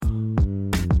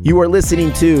You are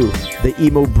listening to the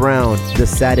Emo Brown, the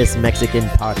Saddest Mexican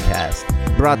podcast,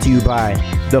 brought to you by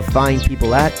the fine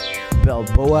people at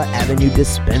Balboa Avenue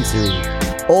Dispensary.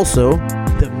 Also,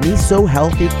 the Miso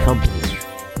Healthy Company.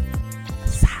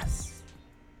 Sass.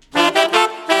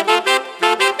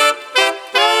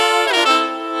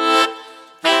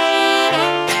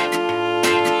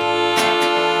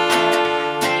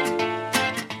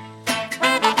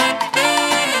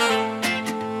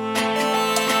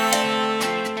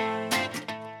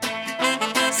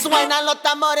 Suenan los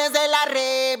tambores de la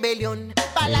rebelión.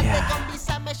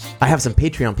 I have some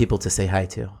Patreon people to say hi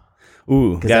to.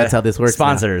 Ooh, Because that's how this works.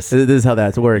 Sponsors. Now. This is how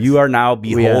that works. You are now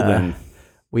beholden.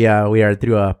 We are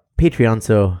through a Patreon,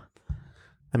 so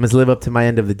I must live up to my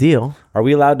end of the deal. Are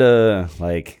we allowed to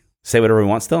say whatever we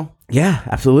want still? Yeah,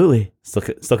 absolutely.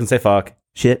 Still can say fuck,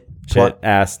 Shit, shit,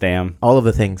 ass, damn. all of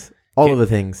the things. All of the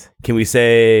things. Can we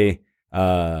say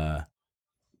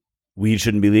weed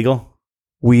shouldn't be legal?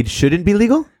 Weed shouldn't be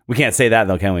legal? We can't say that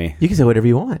though, can we? You can say whatever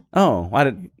you want. Oh,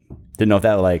 didn't know if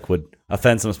that would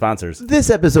offend some sponsors.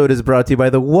 This episode is brought to you by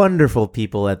the wonderful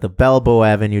people at the Balboa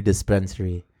Avenue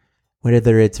Dispensary.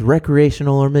 Whether it's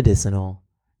recreational or medicinal,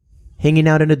 hanging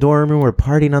out in a dorm room or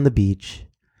partying on the beach,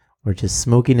 or just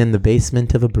smoking in the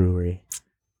basement of a brewery.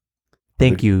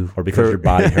 Thank you. Or because your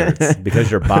body hurts.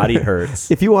 Because your body hurts.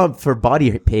 If you want for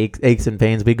body aches and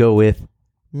pains, we go with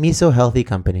Miso Healthy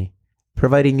Company,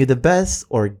 providing you the best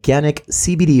organic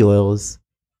CBD oils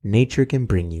nature can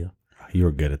bring you. You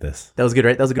were good at this. That was good,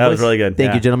 right? That was a good That voice. was really good.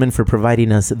 Thank you, gentlemen, for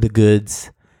providing us the goods,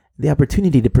 the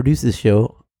opportunity to produce this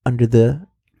show under the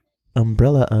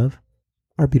umbrella of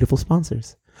our beautiful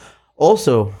sponsors.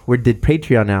 Also, we did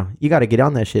Patreon now. You got to get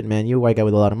on that shit, man. You're a white guy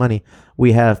with a lot of money.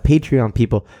 We have Patreon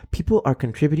people. People are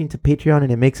contributing to Patreon,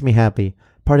 and it makes me happy.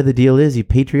 Part of the deal is you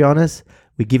Patreon us,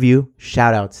 we give you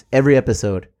shout outs every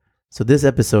episode. So this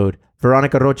episode,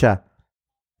 Veronica Rocha,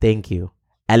 thank you.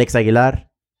 Alex Aguilar,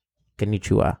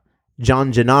 konnichiwa.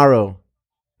 John Gennaro,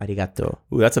 arigato.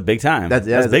 Ooh, that's a big time. That's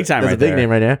a big time That's right a big there. name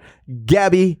right there.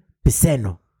 Gabby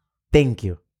Piceno, thank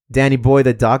you. Danny Boy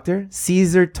the Doctor,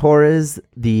 Cesar Torres,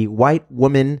 the white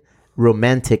woman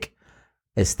romantic,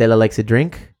 Estela likes a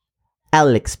drink,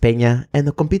 Alex Peña, and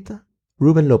the compita,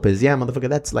 Ruben Lopez. Yeah, motherfucker,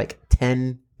 that's like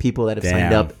 10 people that have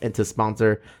signed Damn. up and to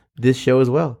sponsor this show as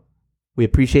well. We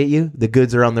appreciate you. The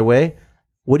goods are on their way.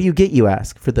 What do you get, you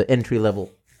ask, for the entry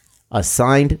level? A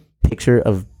signed picture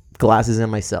of glasses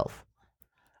and myself.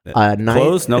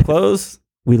 Clothes? No clothes?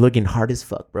 We looking hard as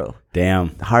fuck, bro.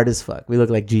 Damn. Hard as fuck. We look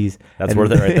like G's. That's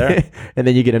worth it right there. And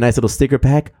then you get a nice little sticker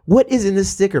pack. What is in this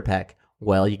sticker pack?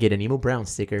 Well, you get an Emo Brown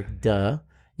sticker. Duh.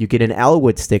 You get an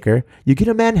Alwood sticker. You get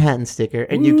a Manhattan sticker.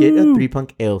 And you get a 3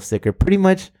 Punk Ale sticker. Pretty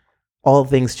much all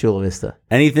things Chula Vista.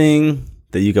 Anything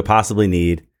that you could possibly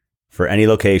need for any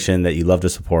location that you love to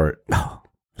support Oh,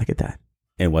 look at that.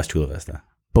 in West Chula Vista.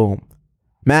 Boom.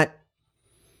 Matt.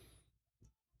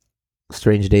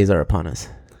 Strange days are upon us.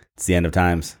 It's the end of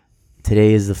times.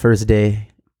 Today is the first day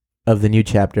of the new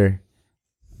chapter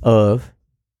of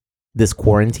this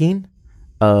quarantine,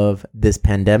 of this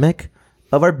pandemic,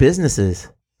 of our businesses.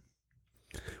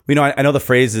 We know. I know the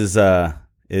phrase is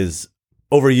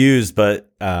overused,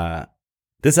 but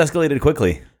this escalated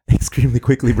quickly. Extremely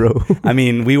quickly, bro. I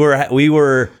mean, we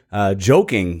were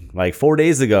joking like 4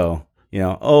 days ago.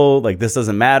 This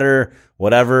doesn't matter.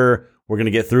 Whatever. We're gonna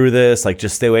get through this.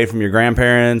 Just stay away from your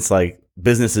grandparents.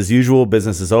 Business as usual.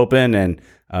 Business is open, and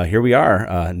here we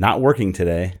are, not working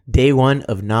today. Day one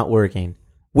of not working.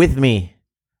 With me,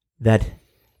 that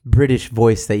British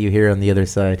voice that you hear on the other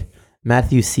side,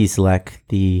 Matthew Cieslak,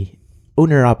 the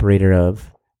owner-operator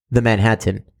of The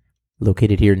Manhattan,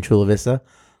 located here in Chula Vista.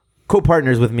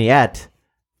 Co-partners with me at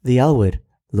The Elwood,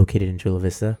 located in Chula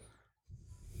Vista.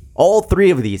 All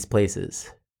three of these places,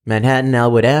 Manhattan,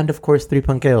 Elwood, and of course 3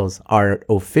 Punk Ales, are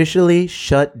officially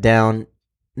shut down,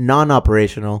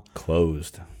 non-operational.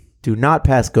 Closed. Do not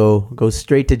pass go. Go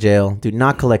straight to jail. Do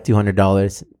not collect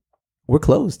 $200. We're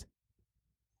closed.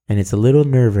 And it's a little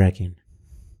nerve-wracking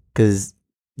because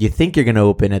you think you're going to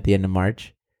open at the end of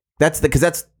March. That's what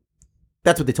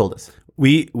they told us.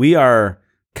 We are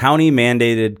county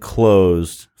mandated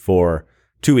closed for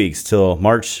 2 weeks till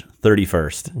March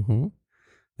 31st. Mm-hmm.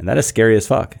 And that is scary as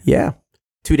fuck. Yeah.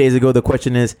 2 days ago, the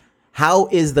question is, how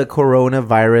is the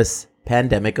coronavirus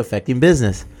pandemic affecting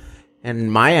business?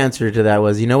 And my answer to that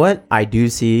was, you know what? I do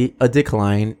see a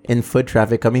decline in foot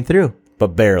traffic coming through.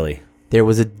 But barely. There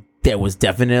was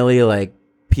definitely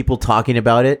people talking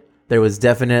about it. There was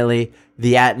definitely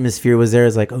the atmosphere was there.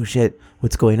 It's like, oh shit,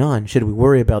 what's going on? Should we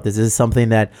worry about this? Is this something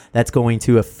that's going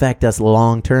to affect us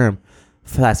long term?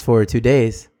 Fast forward 2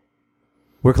 days,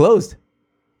 we're closed.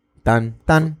 Done.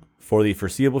 for the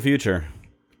foreseeable future.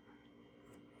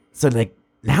 So like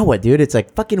now what, dude? It's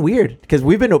like fucking weird because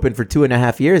we've been open for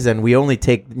 2.5 years and we only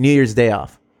take New Year's Day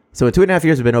off. So in 2.5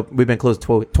 years we've been closed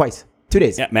twice, 2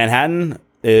 days. Yeah, Manhattan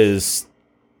is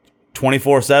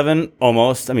 24/7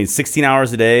 almost. I mean, 16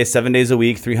 hours a day, 7 days a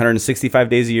week, 365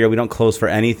 days a year. We don't close for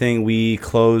anything. We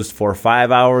closed for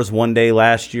 5 hours one day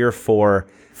last year for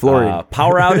Florida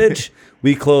power outage.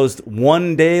 We closed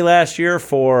 1 day last year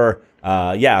for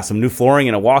some new flooring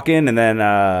and a walk-in, and then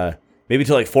maybe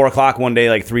till like 4 o'clock one day,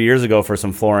 like 3 years ago, for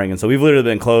some flooring. And so we've literally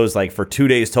been closed like for 2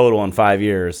 days total in 5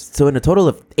 years. So in a total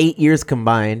of 8 years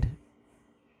combined,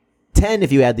 10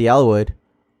 if you add the Alwood,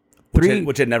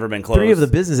 Which had never been closed. 3 of the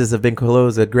businesses have been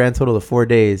closed a grand total of 4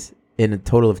 days in a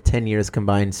total of 10 years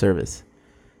combined service.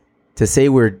 To say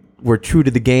we're true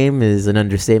to the game is an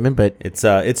understatement, but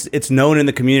it's known in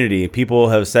the community. People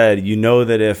have said,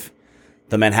 that if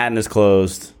the Manhattan is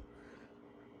closed,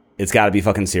 it's got to be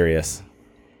fucking serious.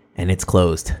 and it's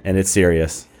closed. And it's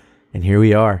serious. And here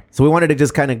we are. So we wanted to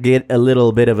just kind of get a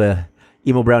little bit of a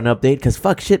Emo Brown update because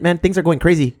fuck shit, man. Things are going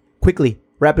crazy quickly,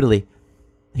 rapidly.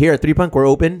 Here at 3 Punk, we're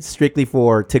open strictly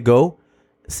for to-go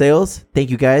sales. Thank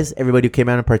you guys. Everybody who came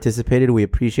out and participated. We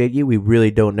appreciate you. We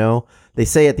really don't know. They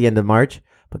say at the end of March,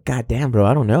 but goddamn, bro,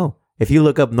 I don't know. If you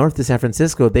look up north to San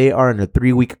Francisco, they are in a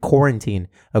 3-week quarantine.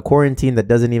 A quarantine that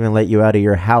doesn't even let you out of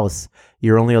your house.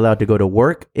 You're only allowed to go to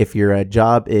work if your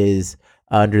job is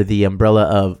under the umbrella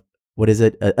of, what is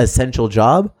it? Essential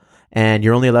job. And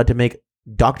you're only allowed to make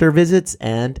doctor visits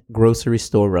and grocery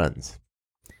store runs.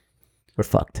 We're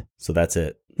fucked. So that's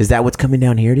it. Is that what's coming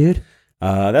down here, dude?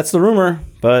 That's the rumor,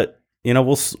 but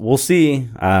we'll see.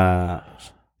 I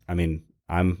mean,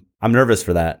 I'm nervous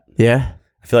for that. Yeah.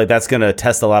 I feel like that's gonna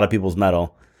test a lot of people's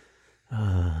mettle.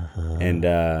 And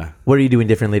what are you doing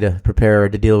differently to prepare or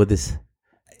to deal with this?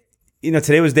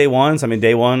 Today was day one. So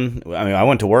day one. I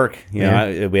went to work. We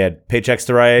had paychecks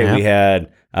to write. Yeah. We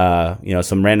had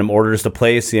some random orders to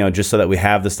place. Just so that we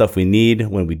have the stuff we need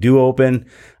when we do open.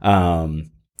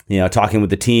 Talking with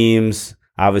the teams.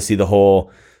 Obviously, the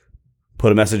whole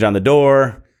put a message on the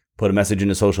door, put a message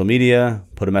into social media,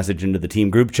 put a message into the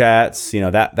team group chats.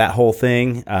 That whole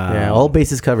thing. All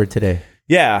bases covered today.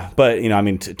 Yeah, but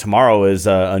tomorrow is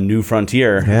a new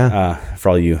frontier. Yeah. For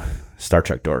all you Star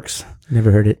Trek dorks.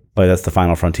 Never heard it. Oh, that's the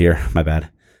final frontier. My bad.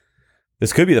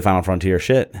 This could be the final frontier.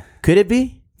 Shit. Could it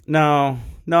be? No,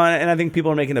 and I think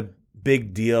people are making a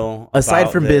big deal. Aside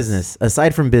about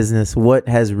from business, what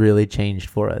has really changed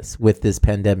for us with this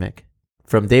pandemic?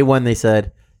 From day one, they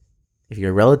said, if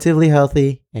you're relatively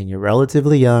healthy and you're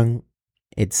relatively young,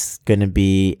 it's going to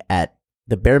be at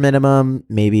the bare minimum,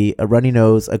 maybe a runny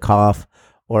nose, a cough,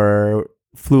 or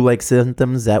flu-like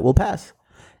symptoms that will pass.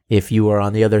 If you are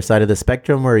on the other side of the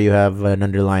spectrum where you have an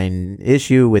underlying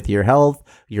issue with your health,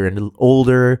 you're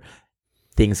older,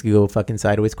 things can go fucking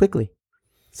sideways quickly.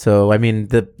 So,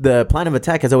 the plan of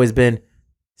attack has always been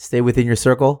stay within your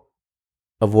circle,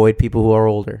 avoid people who are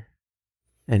older.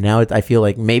 And now I feel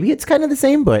like maybe it's kind of the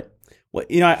same, but... Well,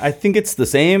 I think it's the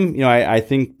same. I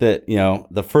think that,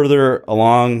 the further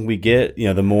along we get,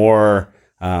 the more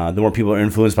people are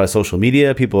influenced by social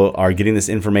media. People are getting this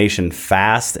information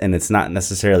fast, and it's not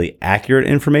necessarily accurate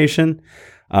information.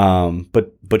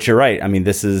 But you're right.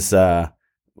 This is a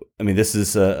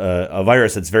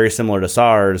virus that's very similar to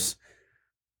SARS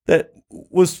that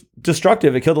was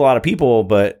destructive. It killed a lot of people,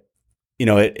 but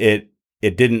it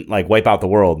didn't wipe out the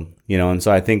world. And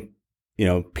so I think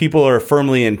people are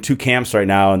firmly in two camps right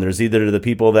now, and there's either the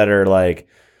people that are like,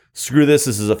 screw this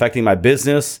is affecting my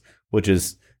business, which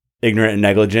is ignorant and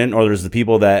negligent, or there's the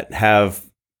people that have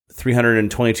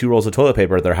 322 rolls of toilet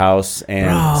paper at their house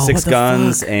and 6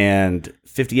 guns and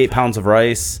 58 pounds of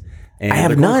rice, and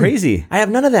they're going crazy. I have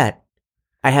none of that.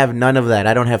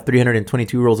 I don't have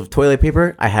 322 rolls of toilet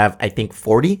paper. I have, I think,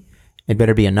 40. It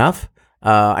better be enough.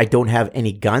 I don't have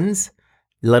any guns,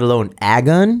 let alone a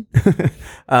gun.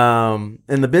 And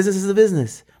the business is the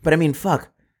business. But fuck.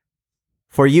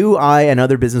 For you, I, and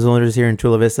other business owners here in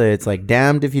Chula Vista, it's like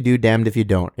damned if you do, damned if you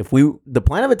don't. The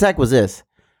plan of attack was this: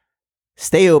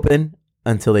 stay open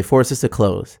until they force us to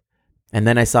close. And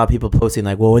then I saw people posting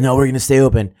like, well, no, we're going to stay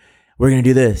open. We're going to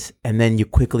do this. And then you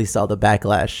quickly saw the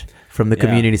backlash from the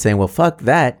community saying, well, fuck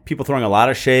that. People throwing a lot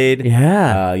of shade.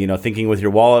 Yeah. Thinking with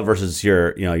your wallet versus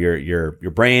your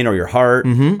brain or your heart.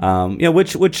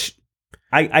 Mm-hmm. Which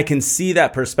I can see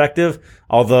that perspective.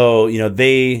 Although,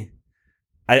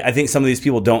 I think some of these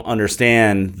people don't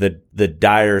understand the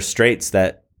dire straits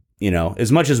that,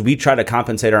 as much as we try to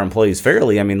compensate our employees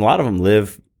fairly, a lot of them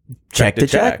live check to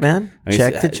check, man.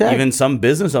 Check to check. Even some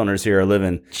business owners here are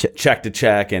living check to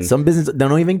check, and some business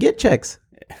don't even get checks.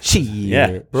 Shit.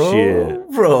 Yeah, Bro.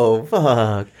 shit. Bro,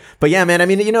 fuck. But yeah, man, I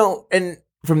mean, and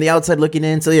from the outside looking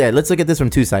in, so yeah, let's look at this from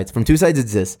two sides. From two sides,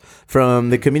 it's this. From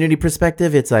the community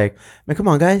perspective, it's like, man, come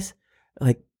on, guys.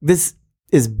 Like, this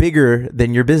is bigger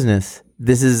than your business.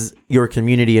 This is your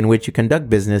community in which you conduct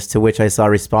business, to which I saw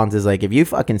responses like, if you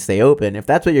fucking stay open, if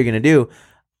that's what you're going to do,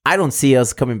 I don't see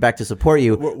us coming back to support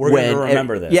you. We're going to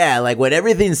remember this. Yeah, like when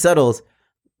everything settles,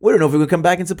 we don't know if we would come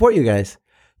back and support you guys.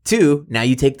 Two, now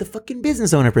you take the fucking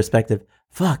business owner perspective.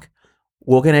 Fuck,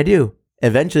 what can I do?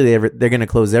 Eventually, they're going to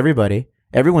close everybody.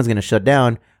 Everyone's going to shut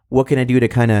down. What can I do to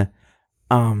kind of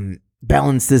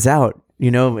balance this out?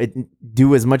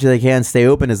 Do as much as I can, stay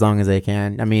open as long as I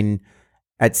can. I mean,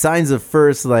 at signs of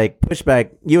first like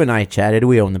pushback, you and I chatted.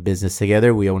 We own the business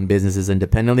together. We own businesses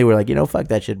independently. We're like, fuck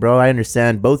that shit, bro. I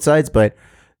understand both sides, but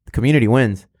the community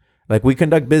wins. Like, we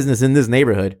conduct business in this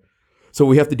neighborhood, so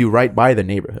we have to do right by the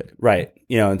neighborhood. Right.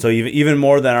 And so even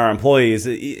more than our employees,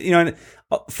 and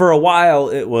for a while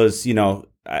it was,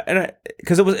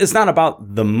 because it's not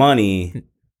about the money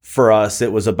for us.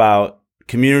 It was about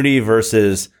community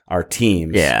versus our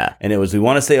teams. Yeah. And it was, we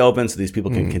want to stay open so these people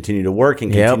can continue to work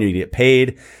and continue to get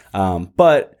paid.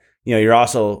 But, you're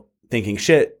also thinking,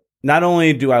 shit, not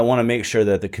only do I want to make sure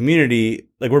that the community,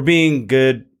 like, we're being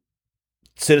good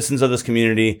citizens of this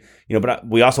community, but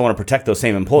we also want to protect those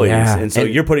same employees. Yeah. And so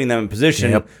you're putting them in a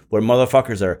position where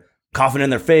motherfuckers are coughing in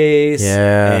their face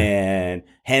and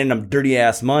handing them dirty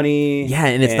ass money. Yeah,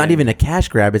 and it's not even a cash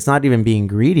grab. It's not even being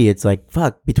greedy. It's like,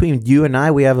 fuck, between you and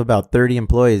I, we have about 30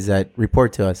 employees that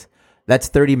report to us. That's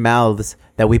 30 mouths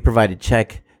that we provide a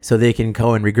check so they can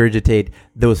go and regurgitate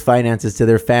those finances to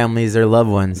their families, their loved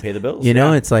ones. Pay the bills.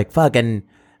 It's like, fuck. And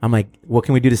I'm like, what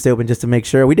can we do to stay open just to make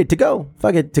sure? We did to-go.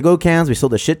 Fuck it, to-go cans. We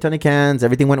sold a shit ton of cans.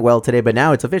 Everything went well today, but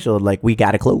now it's official. Like, we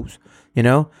got to close,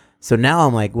 So now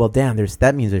I'm like, well, damn,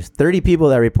 that means there's 30 people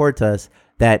that report to us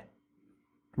that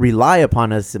rely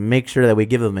upon us to make sure that we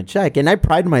give them a check. And I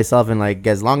pride myself in, like,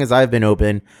 as long as I've been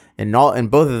open in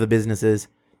both of the businesses,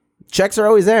 checks are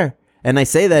always there. And I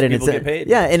say that, and people get paid.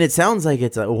 Yeah, and it sounds like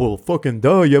it's well, fucking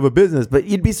duh, you have a business, but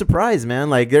you'd be surprised, man.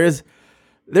 Like, there's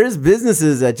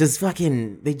businesses that just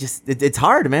fucking, it's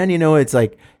hard, man. It's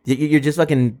like you're just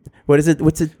fucking, what is it?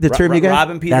 What's the term you got?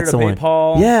 Robbing Peter That's to the pay one.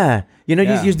 Paul. Yeah, you're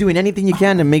just doing anything you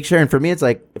can to make sure. And for me, it's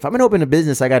like, if I'm gonna open a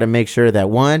business, I got to make sure that,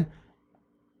 one,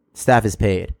 staff is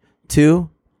paid. Two,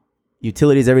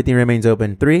 utilities, everything remains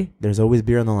open. Three, there's always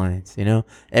beer on the lines.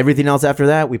 Everything else after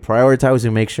that, we prioritize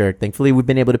and make sure. Thankfully, we've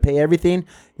been able to pay everything.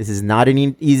 This is not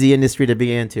an easy industry to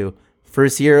be into.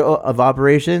 First year of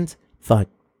operations, fuck,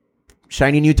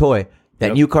 shiny new toy,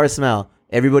 that new car smell.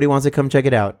 Everybody wants to come check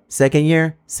it out. Second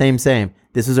year, same.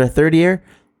 This is our third year.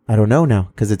 I don't know now,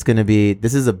 because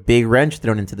this is a big wrench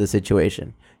thrown into the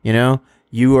situation.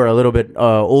 You are a little bit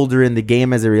older in the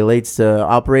game as it relates to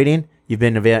operating. You've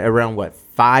been around, what,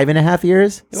 5.5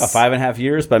 years? About 5.5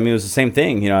 years, but I mean, it was the same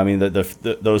thing.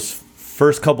 Those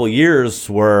first couple years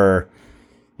were,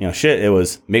 shit. It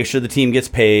was make sure the team gets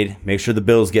paid, make sure the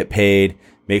bills get paid,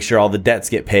 make sure all the debts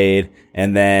get paid,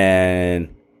 and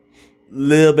then a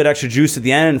little bit extra juice at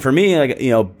the end. And for me,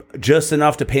 like, just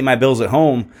enough to pay my bills at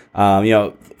home.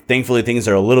 Thankfully things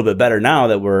are a little bit better now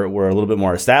that we're a little bit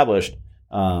more established.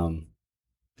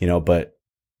 But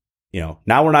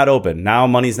now we're not open. Now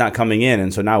money's not coming in,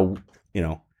 and so now,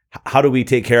 how do we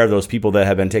take care of those people that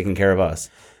have been taking care of us?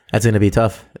 That's gonna be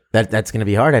tough. That's gonna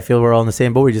be hard. I feel we're all in the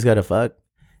same boat. We just gotta fuck.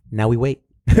 Now we wait.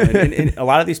 and a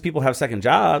lot of these people have second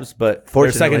jobs, but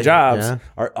their second jobs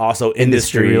are also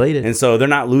industry related, and so they're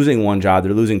not losing one job;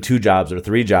 they're losing 2 jobs or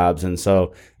 3 jobs, and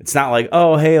so it's not like,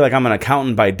 oh, hey, like, I'm an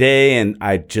accountant by day and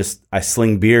I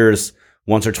sling beers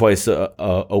once or twice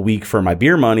a week for my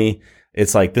beer money.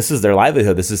 It's like, this is their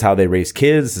livelihood. This is how they raise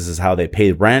kids. This is how they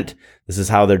pay rent. This is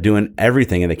how they're doing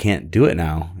everything, and they can't do it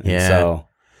now. And so,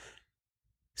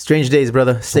 strange days,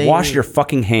 brother. So wash your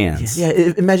fucking hands. Yeah,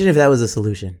 imagine if that was a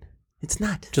solution. It's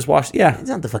not. Just wash. Yeah, it's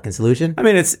not the fucking solution. I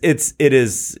mean, it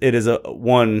is a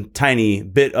one tiny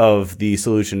bit of the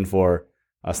solution for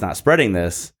us not spreading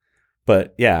this,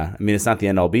 but yeah, I mean, it's not the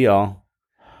end all be all.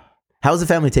 How's the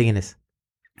family taking this?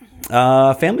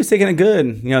 Family's taking it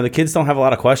good. The kids don't have a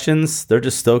lot of questions. They're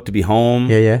just stoked to be home.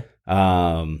 Yeah.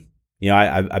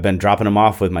 I've been dropping them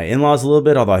off with my in-laws a little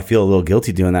bit, although I feel a little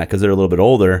guilty doing that because they're a little bit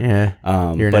older. Yeah.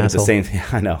 You're an asshole. At the same time,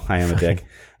 I know I am a dick.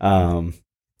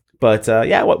 But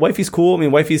wifey's cool. I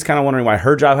mean, wifey's kind of wondering why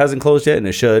her job hasn't closed yet, and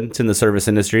it should. It's in the service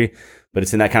industry, but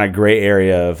it's in that kind of gray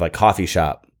area of like coffee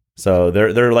shop. So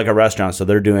they're like a restaurant, so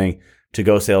they're doing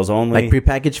to-go sales only. Like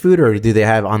prepackaged food, or do they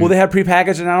have on? Well, they have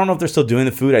prepackaged, and I don't know if they're still doing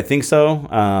the food. I think so.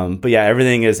 But yeah,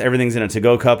 everything's in a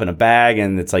to-go cup and a bag,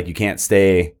 and it's like you can't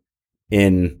stay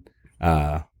in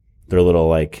their little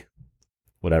like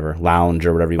whatever lounge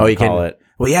or whatever you want to call it.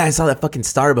 Well, yeah, I saw that fucking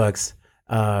Starbucks.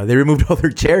 They removed all their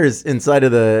chairs inside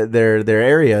of their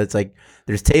area. It's like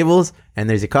there's tables and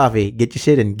there's your coffee. Get your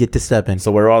shit and get to stepping.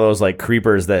 So where are all those like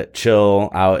creepers that chill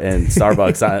out in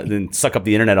Starbucks and suck up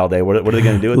the internet all day? What are they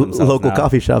going to do with themselves? Local now?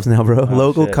 coffee shops now, bro.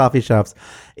 Local shit. coffee shops.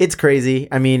 It's crazy.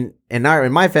 I mean, in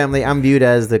my family, I'm viewed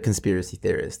as the conspiracy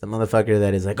theorist, the motherfucker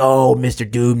that is like, oh, Mr.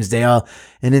 Doomsday,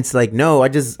 and it's like, no,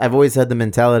 I've always had the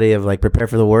mentality of like prepare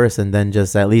for the worst, and then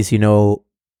just at least you know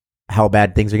how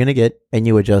bad things are gonna get, and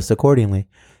you adjust accordingly.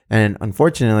 And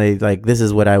unfortunately, like this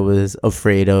is what I was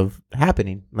afraid of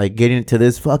happening, like getting to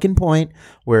this fucking point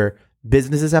where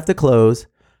businesses have to close.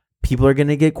 People are going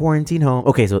to get quarantined home.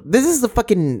 Okay, so this is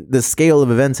the scale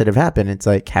of events that have happened. It's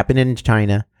like happened in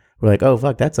China. We're like, oh,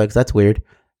 fuck, that sucks. That's weird.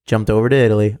 Jumped over to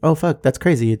Italy. Oh, fuck, that's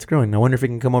crazy. It's growing. I wonder if it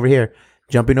can come over here.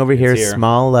 Jumping over here,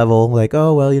 small level. Like,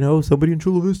 oh, well, somebody in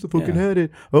Chula Vista fucking had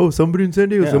it. Oh, somebody in San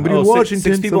Diego. Somebody in Washington.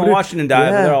 Six people in Washington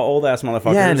died. But they're all old-ass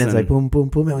motherfuckers. Yeah, and it's like boom, boom,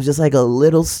 boom. It was just like a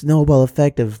little snowball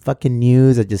effect of fucking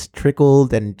news that just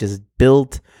trickled and just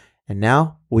built. And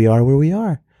now we are where we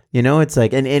are. It's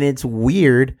like, and it's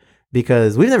weird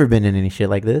because we've never been in any shit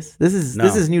like this. This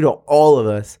is new to all of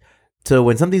us. So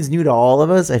when something's new to all of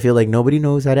us, I feel like nobody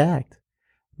knows how to act.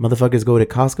 Motherfuckers go to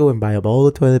Costco and buy up all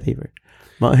the toilet paper.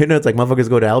 It's like motherfuckers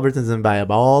go to Albertsons and buy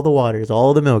up all the waters,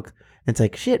 all the milk. And it's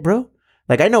like, shit, bro.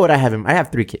 Like, I know what I have. I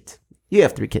have 3 kids. You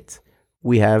have 3 kids.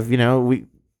 We have,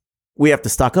 we have to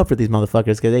stock up for these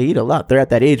motherfuckers because they eat a lot. They're at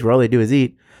that age where all they do is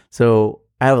eat. So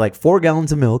I have like 4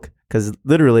 gallons of milk because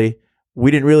literally we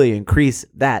didn't really increase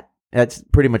that. That's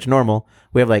pretty much normal.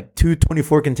 We have like 2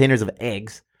 24 containers of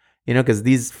eggs. Because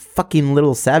these fucking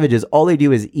little savages, all they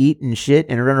do is eat and shit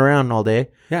and run around all day.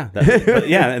 Yeah.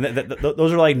 And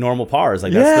those are like normal pars.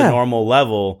 Like, that's the normal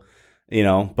level,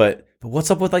 But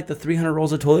what's up with like the 300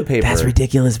 rolls of toilet paper? That's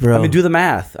ridiculous, bro. I mean, do the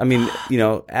math. I mean,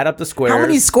 add up the squares. How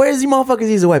many squares you motherfuckers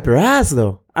use to wipe your ass,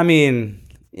 though? I mean,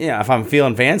 if I'm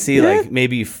feeling fancy, like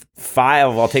maybe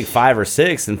 5, I'll take 5 or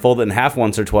 6 and fold it in half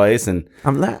once or twice. And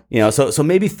I'm not. So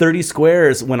maybe 30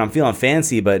 squares when I'm feeling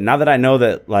fancy. But now that I know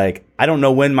that, like, I don't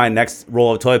know when my next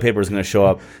roll of toilet paper is going to show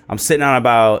up. I'm sitting on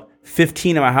about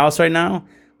 15 in my house right now.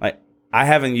 Like, I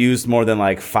haven't used more than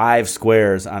like 5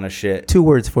 squares on a shit. 2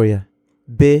 words for you.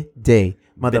 Bidet.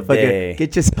 Motherfucker, Bidet.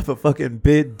 Get yourself a fucking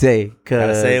bidet.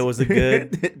 Gotta say it was a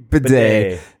good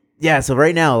bidet. Yeah, so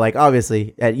right now, like,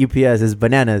 obviously, at UPS is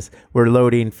bananas. We're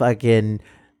loading fucking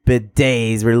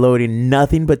bidets. We're loading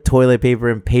nothing but toilet paper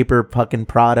and paper fucking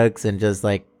products and just,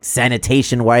 like,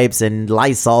 sanitation wipes and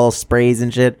Lysol sprays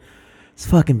and shit. It's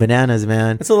fucking bananas,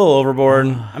 man. It's a little overboard.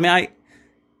 I mean,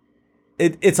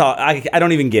 I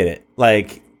don't even get it.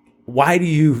 Like, why do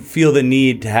you feel the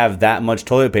need to have that much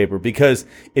toilet paper? Because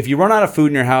if you run out of food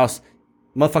in your house,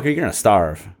 motherfucker, you're going to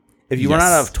starve. If you run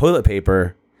out of toilet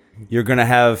paper, you're going to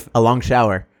have a long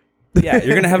shower. Yeah,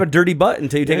 you're going to have a dirty butt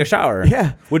until you take a shower.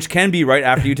 Yeah. Which can be right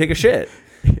after you take a shit.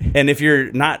 And if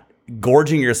you're not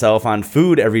gorging yourself on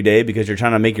food every day because you're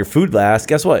trying to make your food last,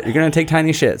 guess what? You're going to take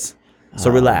tiny shits. So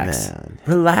relax. Man.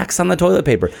 Relax on the toilet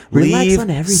paper. Relax on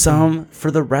everything. Leave some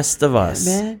for the rest of us.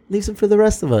 Yeah, man, leave some for the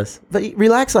rest of us. But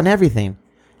relax on everything.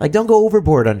 Like, don't go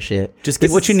overboard on shit. Just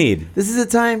get what you need. This is a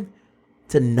time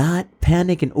to not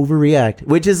panic and overreact,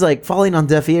 which is like falling on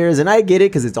deaf ears. And I get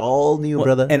it because it's all new,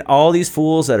 brother. And all these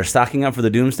fools that are stocking up for the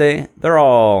doomsday, they're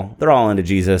all into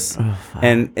Jesus.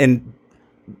 And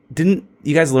didn't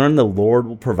you guys learn the Lord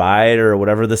will provide, or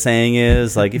whatever the saying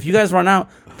is? Like, if you guys run out,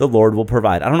 the Lord will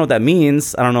provide. I don't know what that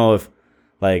means. I don't know if,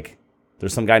 like,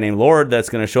 there's some guy named Lord that's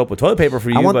going to show up with toilet paper for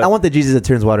you. I want the Jesus that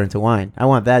turns water into wine. I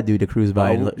want that dude to cruise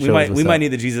by. We might need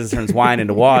the Jesus that turns wine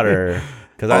into water.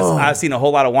 Because I've seen a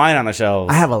whole lot of wine on the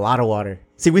shelves. I have a lot of water.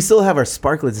 See, we still have our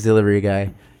Sparklets delivery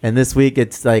guy. And this week,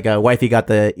 it's like wifey got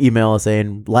the email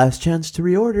saying, last chance to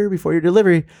reorder before your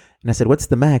delivery. And I said, what's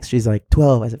the max? She's like,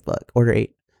 12. I said, fuck, order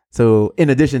 8. So in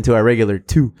addition to our regular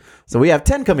 2. So we have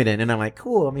 10 coming in. And I'm like,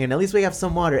 cool. I mean, at least we have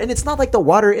some water. And it's not like the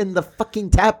water in the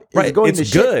fucking tap is going to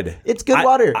shit. It's good. It's good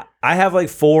water. I have like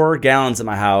 4 gallons in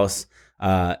my house.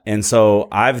 And so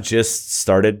I've just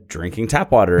started drinking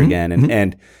tap water again.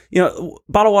 And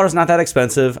bottled water is not that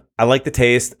expensive. I like the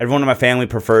taste. Everyone in my family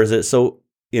prefers it. So,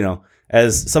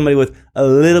 as somebody with a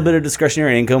little bit of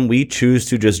discretionary income, we choose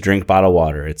to just drink bottled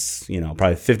water. It's,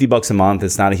 probably $50 a month.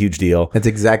 It's not a huge deal. That's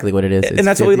exactly what it is. And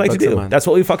that's what we like to do. That's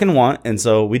what we fucking want. And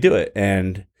so we do it.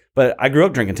 But I grew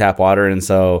up drinking tap water. And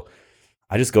so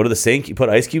I just go to the sink. You put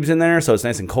ice cubes in there so it's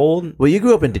nice and cold. Well, you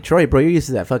grew up in Detroit, bro. You're used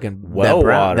to that fucking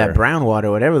water. That brown water,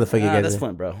 whatever the fuck you guys. That's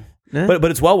Flint, bro. But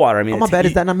it's well water. I mean, my bad.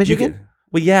 Is that not Michigan?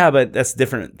 Well, yeah, but that's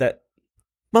different.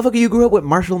 Motherfucker, you grew up with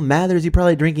Marshall Mathers. You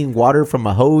probably drinking water from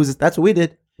a hose. That's what we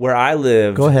did. Where I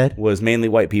lived Go ahead. was mainly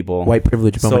white people. White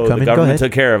privilege So moment the coming. Go government ahead.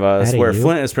 took care of us. Atta Where you.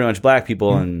 Flint is pretty much black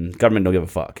people and government don't give a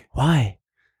fuck. Why?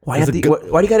 Why It's do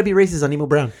a you got to be racist on Nemo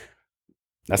Brown?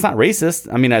 That's not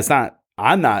racist. I mean,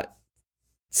 I'm not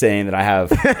saying that I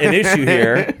have an issue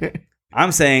here.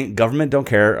 I'm saying government don't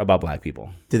care about black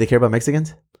people. Do they care about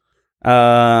Mexicans?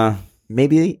 A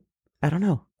Maybe. I don't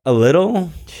know. little.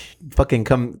 Fucking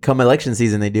come election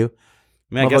season, they do.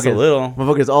 I mean, I guess a Motherfuckers- little.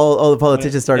 Motherfuckers, all the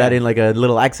politicians start Yeah. adding like a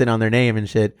little accent on their name and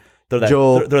shit. Throw that,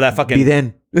 Joel throw that fucking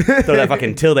Biden. throw that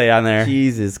fucking tilde on there.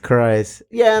 Jesus Christ.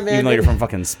 Yeah, man. Even though you're from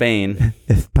fucking Spain,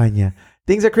 España.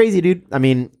 Things are crazy, dude. I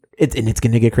mean, it's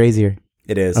going to get crazier.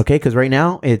 it is. Okay, because right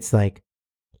now it's like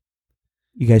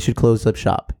you guys should close up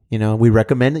shop. You know, we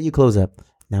recommend that you close up.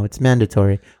 Now it's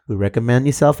mandatory. We recommend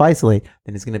you self isolate.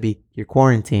 Then it's gonna be your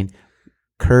quarantine,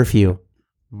 curfew,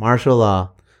 martial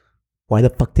law. Why the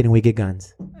fuck didn't we get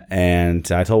guns? And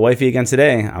I told wifey again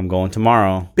today, I'm going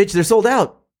tomorrow. Bitch, they're sold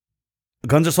out.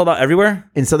 Guns are sold out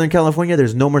everywhere. In Southern California,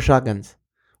 there's no more shotguns.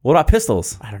 What about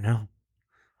pistols? I don't know.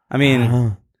 I mean, Uh-huh.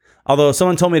 although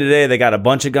someone told me today they got a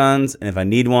bunch of guns, and if I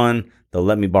need one, they'll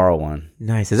let me borrow one.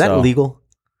 Nice. Is that So- illegal?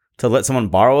 To let someone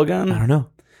borrow a gun? I don't know.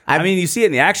 I mean, you see it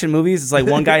in the action movies. It's like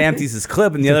one guy empties his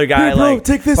clip, and the other guy "Hey, bro, like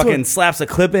take this fucking one." slaps a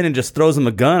clip in and just throws him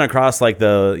a gun across like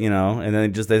the and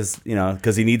then just this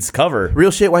because he needs cover.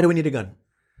 Real shit. Why do we need a gun?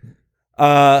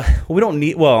 We don't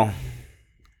need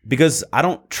because I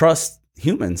don't trust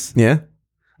humans, Yeah.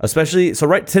 especially so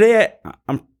right today.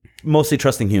 I'm mostly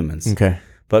trusting humans, Okay.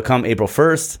 but come April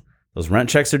 1st, those rent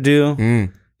checks are due.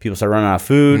 Mm. People start running out of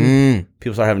food. Mm.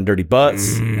 People start having dirty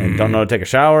butts and don't know to take a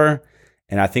shower.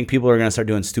 And I think people are going to start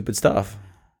doing stupid stuff.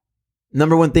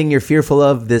 Number one thing you're fearful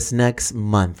of this next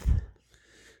month.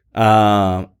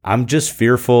 I'm just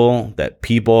fearful that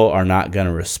people are not going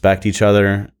to respect each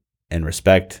other and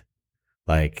respect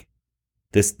like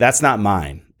this. That's not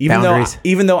mine. Boundaries.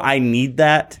 Even though I need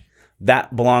that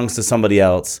belongs to somebody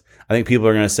else. I think people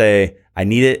are going to say, I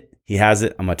need it. He has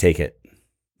it. I'm going to take it.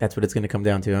 That's what it's going to come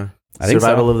down to, huh? I think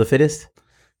Survival so. of the fittest.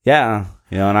 Yeah.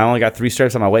 And I only got 3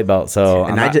 stripes on my weight belt. So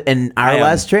And I'm not- in our I am-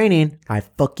 last training, I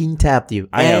fucking tapped you.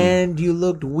 I am- And you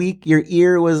looked weak. Your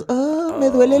ear was, me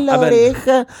duele la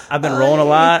oreja. I've been rolling a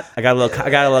lot. I got a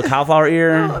little cauliflower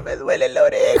ear. Oh, me duele la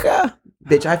oreja.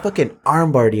 Bitch, I fucking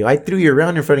armbarred you. I threw you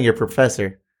around in front of your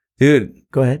professor. Dude,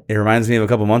 Go ahead. it reminds me of a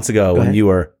couple months ago when ahead. you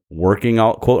were working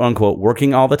all quote unquote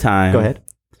working all the time. Go ahead.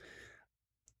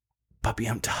 Puppy,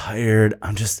 I'm tired.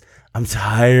 I'm The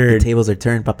tired. tables are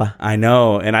turned, papa. I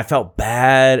know. And I felt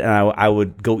bad and I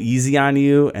would go easy on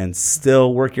you and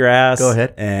still work your ass. Go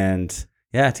ahead. And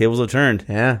yeah, tables have turned.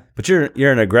 Yeah. But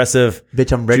you're an aggressive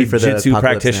Bitch, I'm ready for the Jiu-jitsu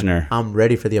apocalypse practitioner. now. I'm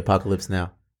ready for the apocalypse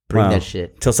now. Bring Wow. that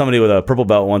shit. Till somebody with a purple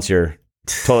belt wants your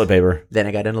toilet paper. Then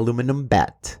I got an aluminum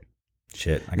bat.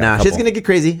 Shit. I got Nah, a shit's couple. gonna get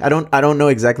crazy. I don't know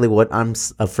exactly what I'm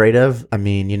afraid of. I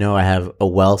mean, I have a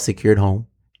well secured home.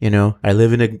 I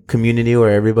live in a community where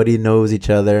everybody knows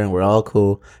each other and we're all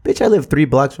cool. Bitch, I live 3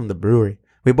 blocks from the brewery.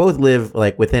 We both live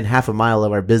like within half a mile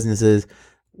of our businesses.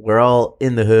 We're all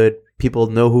in the hood. People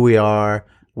know who we are.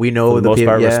 We know For the the most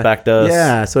people. part, respect us.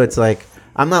 Yeah, so it's like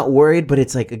I'm not worried, but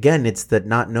it's like again, it's the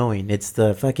not knowing. It's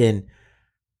the fucking.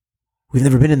 We've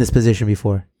never been in this position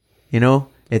before.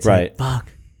 It's Right. like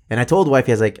fuck. And I told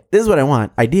wifey, I was like, this is what I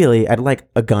want. Ideally, I'd like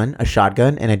a gun, a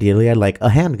shotgun, and ideally, I'd like a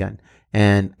handgun.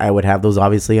 And I would have those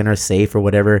obviously in our safe or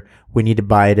whatever we need to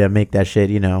buy to make that shit,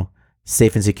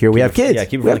 safe and secure. We have kids. Yeah,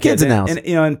 keep it we for have the kids in the house.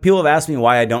 And people have asked me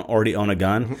why I don't already own a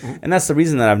gun, and that's the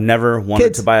reason that I've never wanted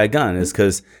Kids. to buy a gun is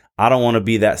because I don't want to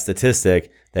be that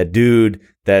statistic, that dude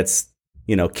that's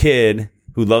kid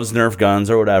who loves Nerf guns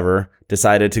or whatever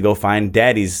decided to go find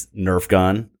daddy's Nerf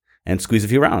gun and squeeze a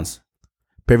few rounds.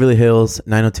 Beverly Hills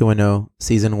 90210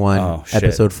 season 1 Oh, shit.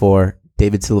 episode 4.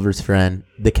 David Silver's friend,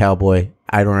 the cowboy.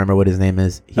 I don't remember what his name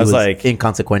is. He That's was like-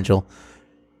 inconsequential.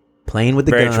 Playing with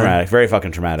the Very gun. traumatic, very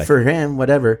fucking traumatic. For him,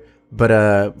 whatever.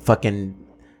 But fucking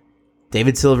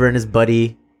David Silver and his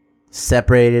buddy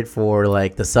separated for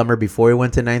like the summer before he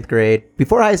went to 9th grade.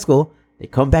 Before high school. They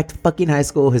come back to fucking high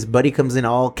school. His buddy comes in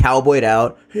all cowboyed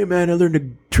out. Hey man, I learned a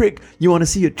trick. You want to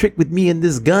see a trick with me and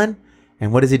this gun?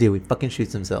 And what does he do? He fucking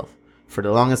shoots himself. For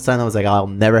the longest time, I was like, I'll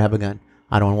never have a gun.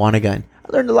 I don't want a gun.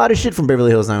 I learned a lot of shit from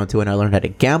Beverly Hills 90210. I learned how to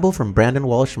gamble from Brandon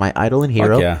Walsh, my idol and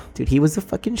hero. yeah. Dude, he was the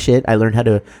fucking shit. I learned how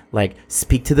to like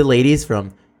speak to the ladies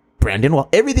from Brandon Walsh.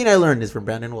 Everything I learned is from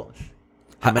Brandon Walsh.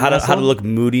 how to look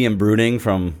moody and brooding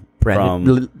from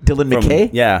Dylan McKay?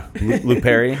 Yeah, Luke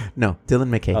Perry. No, Dylan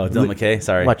McKay. Oh, Dylan McKay.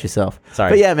 Sorry. Watch yourself.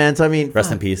 Sorry. But yeah, man. So I mean,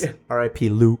 Rest in peace. R.I.P.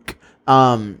 Luke.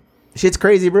 Shit's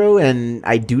crazy, bro, and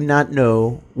I do not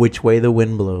know which way the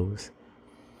wind blows.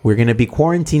 We're going to be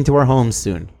quarantined to our homes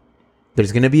soon.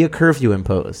 There's going to be a curfew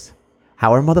imposed.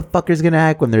 How are motherfuckers going to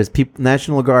act when there's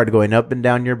National Guard going up and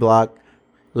down your block,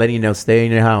 letting you know, stay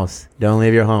in your house. Don't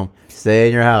leave your home. Stay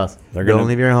in your house. Don't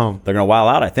leave your home. They're going to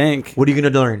wild out, I think. What are you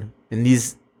going to learn? In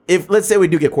these, if let's say we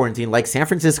do get quarantined, like San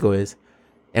Francisco is,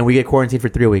 and we get quarantined for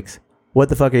 3 weeks, what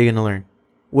the fuck are you going to learn?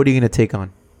 What are you going to take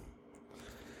on?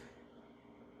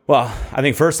 Well, I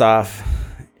think first off,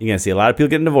 you're going to see a lot of people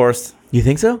getting divorced. You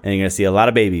think so? And you're going to see a lot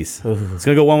of babies. It's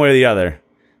going to go one way or the other.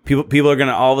 People are going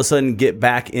to all of a sudden get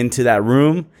back into that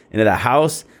room, into that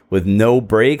house with no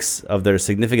breaks of their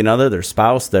significant other, their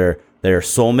spouse, their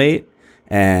soulmate.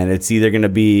 And it's either going to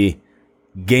be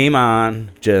game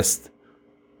on, just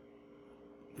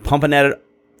pumping at it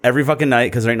every fucking night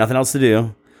because there ain't nothing else to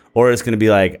do. Or it's going to be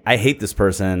like, I hate this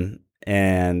person.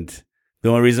 And the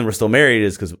only reason we're still married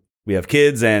is because we have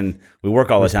kids and we work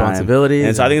all the time. Responsibilities.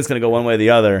 And so I think it's going to go one way or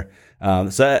the other.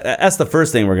 So that's the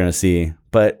first thing we're going to see.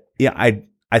 But yeah,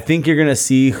 I think you're going to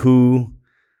see who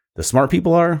the smart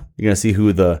people are. You're going to see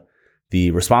who the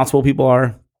responsible people are.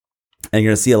 And you're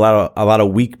going to see a lot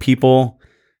of weak people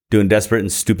doing desperate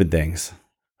and stupid things.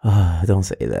 Oh, don't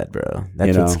say that, bro.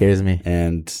 That's what scares me.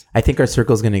 And I think our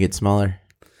circle's going to get smaller.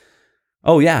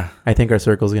 Oh, yeah. I think our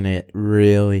circle's going to get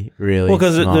really, really small.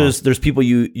 Well, because there's people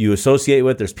you associate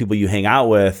with. There's people you hang out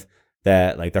with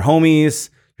that, like, they're homies.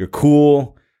 You're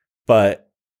cool. But,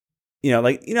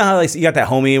 like, how, like, you got that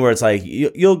homie where it's like,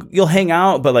 you'll hang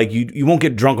out, but, like, you won't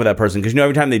get drunk with that person. Because,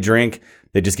 every time they drink,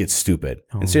 they just get stupid.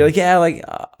 And so you're like, yeah, like,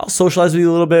 I'll socialize with you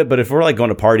a little bit. But if we're, like, going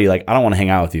to party, like, I don't want to hang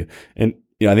out with you. And,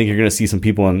 I think you're going to see some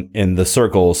people in the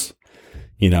circles,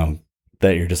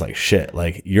 that you're just like, shit.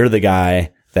 Like, you're the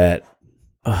guy that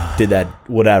did that,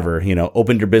 whatever,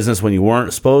 opened your business when you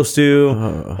weren't supposed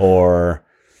to, or,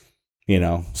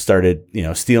 started,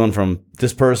 stealing from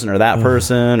this person or that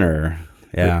person, or,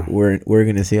 yeah. We're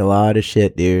going to see a lot of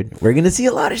shit, dude. We're going to see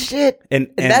a lot of shit. And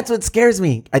that's what scares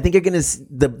me. I think you're going to,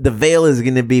 the veil is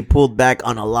going to be pulled back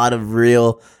on a lot of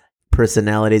real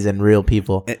personalities and real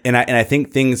people. And I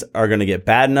think things are going to get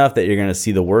bad enough that you're going to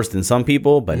see the worst in some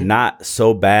people, but not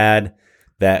so bad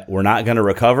that we're not going to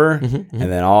recover and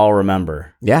then all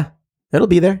remember. Yeah, it'll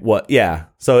be there. Yeah.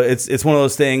 So it's one of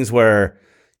those things where,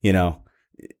 it's going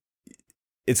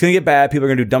to get bad. People are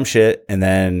going to do dumb shit and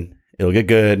then it'll get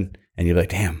good. And you'll be like,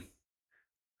 damn,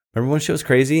 remember when shit was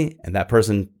crazy and that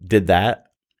person did that?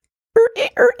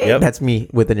 Yep. That's me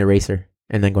with an eraser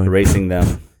and then erasing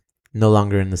them. No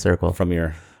longer in the circle. From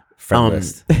your friend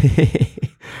list.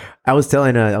 I was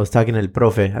talking to El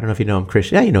Profe. I don't know if you know him,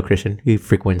 Christian. Yeah, you know Christian. He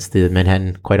frequents the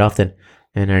Manhattan quite often.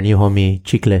 And our new homie,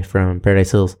 Chicle from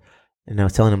Paradise Hills. And I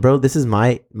was telling him, bro, this is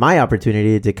my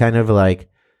opportunity to kind of like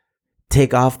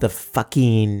take off the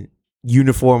fucking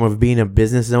uniform of being a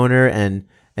business owner and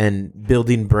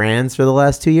building brands for the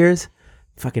last 2 years.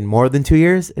 Fucking more than 2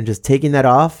 years. And just taking that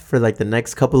off for like the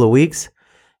next couple of weeks.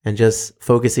 And just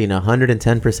focusing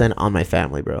 110% on my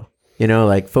family, bro.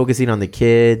 Like focusing on the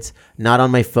kids, not on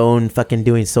my phone, fucking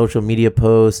doing social media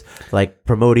posts, like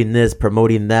promoting this,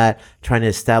 promoting that, trying to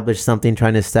establish something,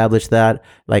 trying to establish that.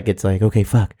 Like, it's like, okay,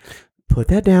 fuck, put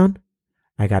that down.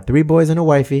 I got 3 boys and a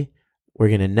wifey. We're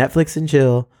going to Netflix and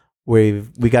chill. We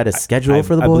got a schedule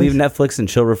for the boys. I believe Netflix and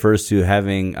chill refers to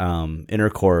having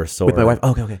intercourse with my wife.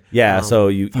 Okay. Yeah, so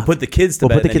you put the kids to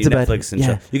bed. Put the kids to Netflix and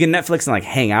chill. You can Netflix and like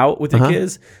hang out with your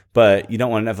kids, but you don't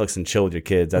want to Netflix and chill with your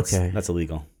kids. That's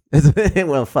illegal.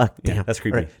 Well, fuck. Yeah, that's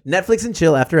creepy. Right. Netflix and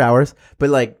chill after hours, but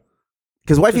like,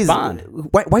 because wifey's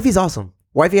awesome.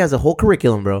 Wifey has a whole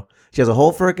curriculum, bro. She has a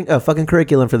whole fucking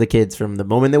curriculum for the kids from the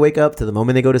moment they wake up to the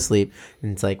moment they go to sleep.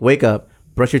 And it's like, wake up,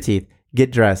 brush your teeth,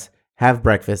 get dressed, have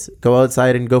breakfast, go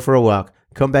outside and go for a walk,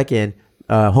 come back in,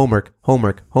 homework,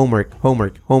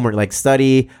 like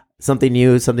study something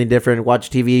new, something different, watch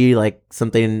TV, like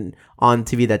something on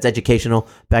TV that's educational,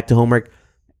 back to homework,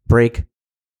 break,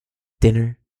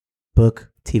 dinner,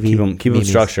 book, TV. Keep them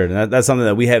structured. And that's something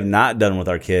that we have not done with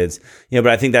our kids. But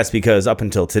I think that's because up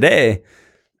until today,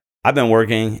 I've been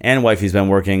working and wifey's been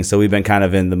working. So we've been kind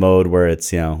of in the mode where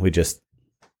it's, we just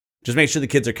make sure the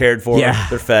kids are cared for. Yeah.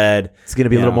 They're fed. It's going to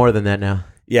be a little more than that now.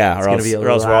 Yeah. Or else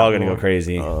we're all going to go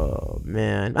crazy. Oh,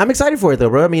 man. I'm excited for it, though,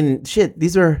 bro. I mean, shit,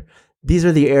 these are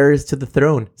the heirs to the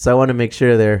throne. So I want to make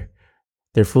sure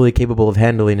they're fully capable of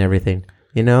handling everything.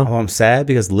 Oh, I'm sad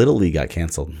because Little League got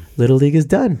canceled. Little League is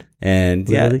done.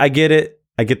 And I get it.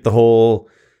 I get the whole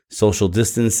social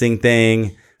distancing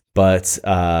thing. But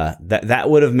that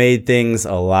would have made things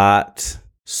a lot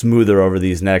smoother over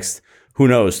these next, who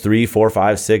knows, 3, 4,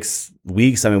 5, 6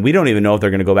 weeks. I mean, we don't even know if they're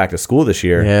going to go back to school this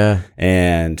year. Yeah.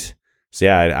 And So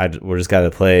yeah, we're just got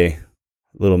to play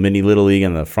little league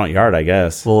in the front yard, I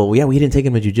guess. Well, yeah, we didn't take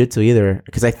him to jiu-jitsu either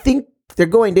because I think they're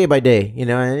going day by day, you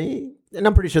know, and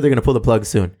I'm pretty sure they're going to pull the plug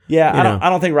soon. Yeah, I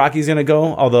don't think Rocky's going to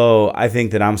go, although I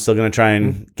think that I'm still going to try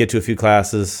and get to a few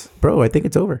classes. Bro, I think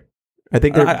it's over. I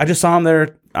think I just saw him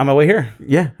there on my way here.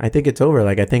 Yeah, I think it's over.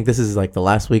 Like, I think this is like the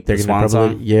last week they're going to probably...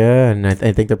 song? Yeah, and I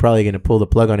think they're probably going to pull the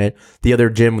plug on it. The other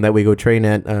gym that we go train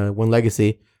at, One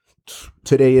Legacy,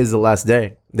 today is the last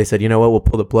day. They said, you know what, we'll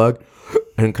pull the plug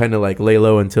and kind of like lay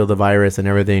low until the virus and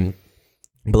everything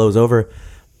blows over.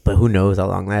 But who knows how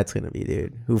long that's going to be,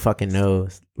 dude? Who fucking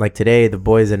knows? Like today, the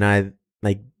boys and I,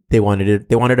 like, they wanted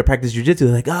to practice jiu-jitsu.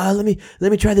 They're like, let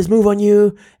me try this move on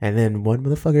you. And then one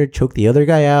motherfucker choked the other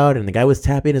guy out, and the guy was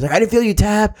tapping. It's like, I didn't feel you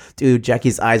tap. Dude,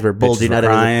 Jackie's eyes were bulging out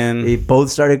of his. They both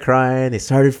started crying. They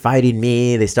started fighting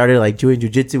me. They started like doing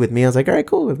jiu-jitsu with me. I was like, all right,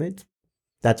 cool.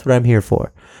 That's what I'm here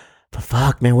for. But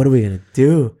fuck, man, what are we going to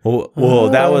do? Well,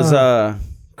 that was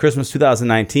Christmas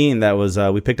 2019. That was,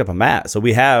 we picked up a mat. So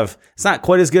we have, it's not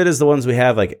quite as good as the ones we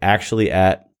have like actually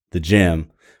at the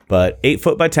gym. But 8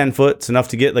 foot by 10 foot, it's enough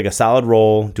to get like a solid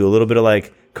roll, do a little bit of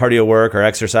like cardio work or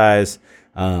exercise.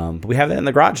 But we have that in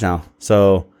the garage now.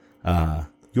 So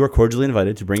you are cordially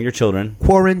invited to bring your children.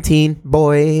 Quarantine,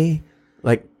 boy.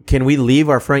 Like, can we leave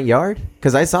our front yard?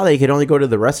 Because I saw that you could only go to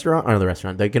the restaurant.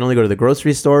 They can only go to the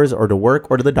grocery stores or to work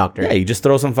or to the doctor. Yeah, you just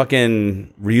throw some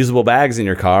fucking reusable bags in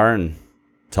your car and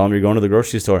tell them you're going to the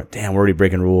grocery store. Damn, we're already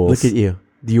breaking rules. Look at you.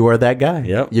 You are that guy.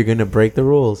 Yep. You're going to break the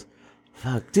rules.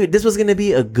 Fuck. Dude, this was going to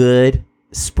be a good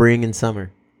spring and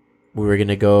summer. We were going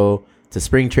to go to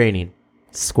spring training.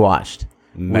 Squashed.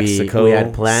 Mexico we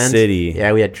had plans. City.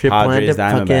 Yeah, we had trip planned to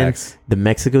fucking Diamondbacks. the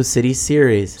Mexico City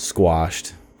series.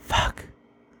 Squashed. Fuck.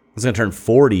 I was going to turn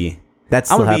 40. That's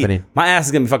still happening. My ass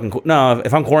is going to be fucking... No,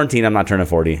 if I'm quarantined, I'm not turning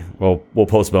 40. We'll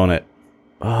postpone it.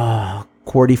 Oh,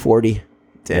 40.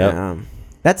 Damn. Yep.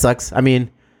 That sucks. I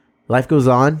mean, life goes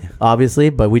on,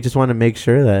 obviously, but we just want to make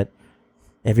sure that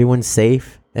everyone's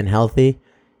safe and healthy,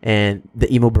 and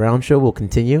the Emo Brown Show will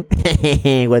continue.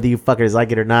 Whether you fuckers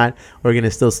like it or not, we're going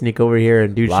to still sneak over here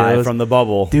and do Live shows. from the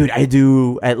bubble. Dude, I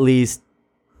do at least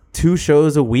 2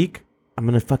 shows a week. I'm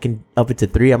going to fucking up it to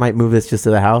 3. I might move this just to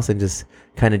the house and just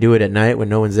kind of do it at night when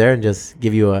no one's there and just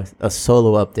give you a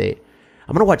solo update.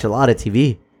 I'm going to watch a lot of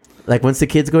TV. Like, once the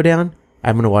kids go down,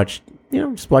 I'm going to watch,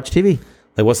 just watch TV.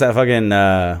 Like, what's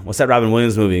that Robin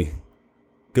Williams movie?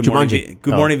 Good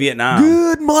Morning, Vietnam.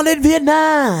 Good Morning,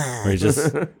 Vietnam. Where he's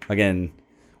just fucking,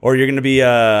 or you're gonna be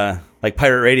like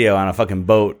pirate radio on a fucking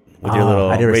boat with your little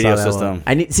radio system.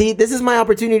 This is my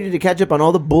opportunity to catch up on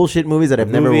all the bullshit movies that I've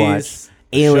never watched.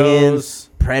 Aliens, shows.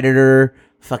 Predator,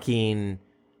 fucking.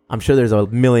 I'm sure there's a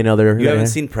million other. You haven't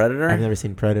seen Predator? I've never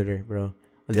seen Predator, bro.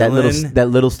 Dylan, that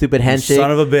little stupid handshake. Son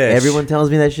of a bitch. Everyone tells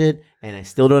me that shit, and I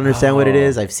still don't understand what it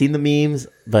is. I've seen the memes,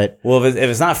 but well, if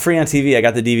it's not free on TV, I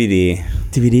got the DVD.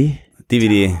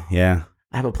 DVD, yeah.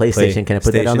 I have a PlayStation. Can I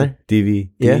put that on there? DVD.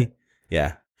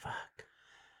 Yeah. Fuck,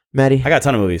 Maddie. I got a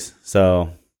ton of movies,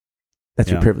 so that's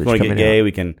your privilege. If you want to get gay,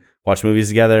 we can watch movies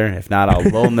together. If not, I'll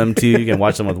loan them to you. You can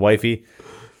watch them with wifey.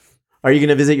 Are you going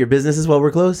to visit your businesses while we're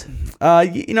closed? I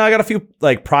got a few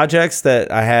like projects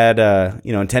that I had,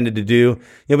 intended to do.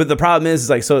 But the problem is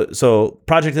like, so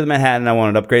Project in Manhattan, I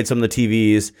wanted to upgrade some of the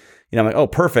TVs. I'm like, oh,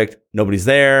 perfect. Nobody's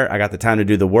there. I got the time to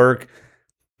do the work.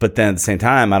 But then at the same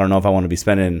time, I don't know if I want to be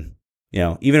spending,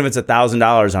 even if it's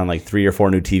 $1,000 on like 3 or 4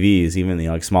 new TVs, even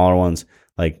like smaller ones,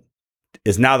 like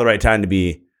is now the right time to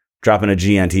be dropping a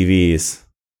G on TVs.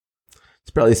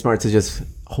 It's probably smart to just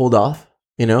hold off,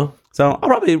 So I'll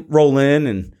probably roll in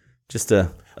and just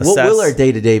assess. What will our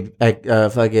day-to-day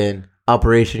fucking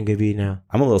operation could be now?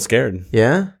 I'm a little scared.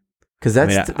 Yeah? Because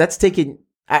that's taking...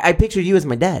 I pictured you as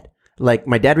my dad. Like,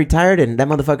 my dad retired, and that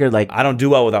motherfucker, like... I don't do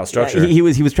well without structure. He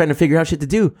was trying to figure out shit to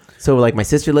do. So, like, my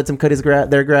sister lets him cut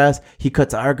their grass. He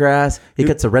cuts our grass. He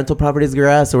cuts the rental property's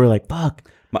grass. So we're like, fuck.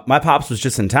 My pops was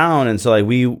just in town, and so like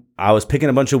I was picking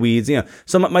a bunch of weeds.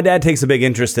 So my dad takes a big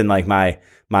interest in like my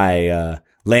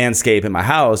landscape in my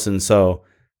house, and so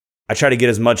I try to get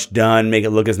as much done, make it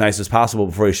look as nice as possible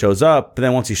before he shows up. But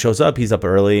then once he shows up, he's up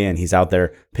early and he's out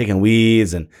there picking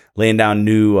weeds and laying down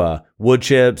new wood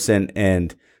chips,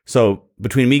 and so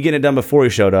between me getting it done before he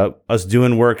showed up, us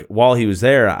doing work while he was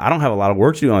there, I don't have a lot of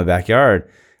work to do in my backyard.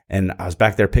 And I was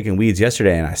back there picking weeds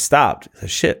yesterday, and I stopped. I said,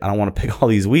 shit, I don't want to pick all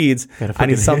these weeds. I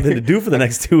need something to do for the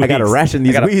next 2 weeks. I got to ration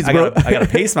these weeds, bro. I got to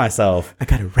pace myself. I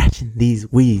got to ration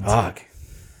these weeds. Fuck.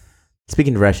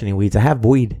 Speaking of rationing weeds, I have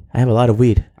weed. I have a lot of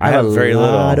weed. I have very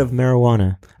little. A lot of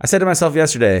marijuana. I said to myself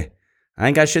yesterday, I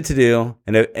ain't got shit to do.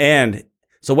 And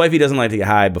So wifey doesn't like to get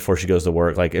high before she goes to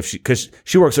work. Like because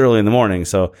she works early in the morning,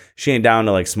 so she ain't down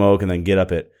to like smoke and then get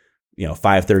up at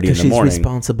 5:30 in the morning. She's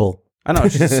responsible. I know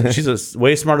she's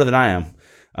way smarter than I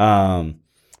am.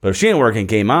 But if she ain't working,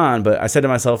 game on. But I said to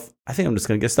myself, I think I'm just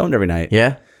gonna get stoned every night.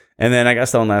 Yeah. And then I got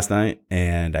stoned last night,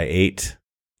 and I ate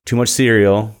too much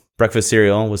cereal, breakfast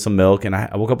cereal with some milk, and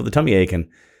I woke up with a tummy ache, and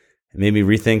it made me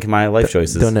rethink my life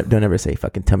choices. Don't ever say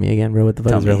fucking tummy again, bro. What the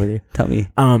fuck is wrong with you?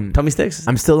 Tummy sticks.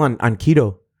 I'm still on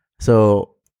keto,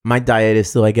 so my diet is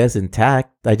still, I guess,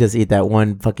 intact. I just eat that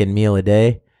one fucking meal a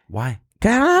day. Why?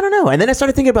 I don't know. And then I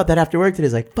started thinking about that after work today.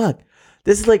 It's like, fuck,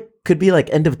 this is like could be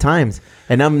like end of times,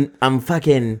 and I'm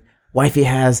fucking wifey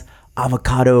has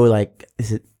avocado, like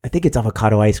I think it's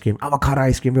avocado ice cream,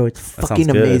 bro. It's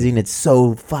fucking amazing. It's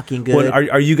so fucking good. Well,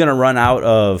 are you gonna run out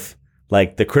of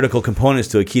like the critical components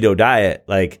to a keto diet?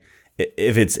 Like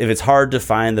if it's hard to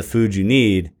find the food you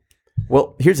need.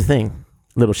 Well, here's the thing.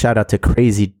 Little shout out to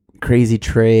Crazy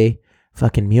Trey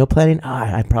fucking meal planning.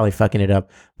 I'm probably fucking it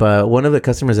up. But one of the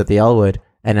customers at the Elwood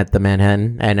and at the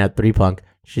Manhattan and at Three Punk,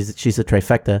 she's a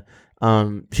trifecta.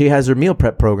 She has her meal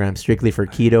prep program strictly for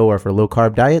keto or for low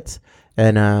carb diets.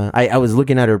 And I was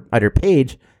looking at her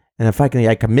page, and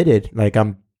I committed. Like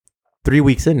I'm 3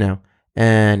 weeks in now,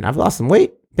 and I've lost some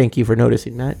weight. Thank you for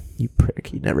noticing that. You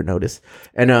prick, you never notice.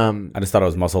 And I just thought it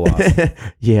was muscle loss.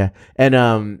 Yeah.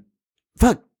 And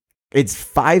fuck, it's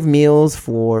 5 meals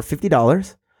for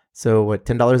 $50. So what,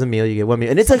 $10 a meal, you get 1 meal.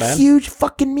 And it's a huge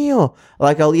fucking meal.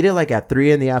 Like I'll eat it like at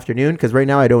 3 in the afternoon, because right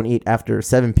now I don't eat after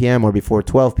 7 p.m. or before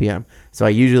 12 p.m. So I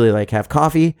usually like have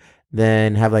coffee,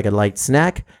 then have like a light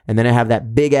snack, and then I have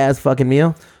that big ass fucking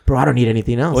meal. Bro, I don't need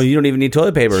anything else. Well, you don't even need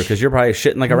toilet paper because you're probably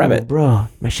shitting like a rabbit. Bro,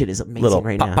 my shit is amazing Little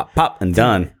right pop, now. pop, pop, and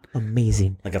done.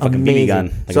 Amazing. Like a fucking BB gun.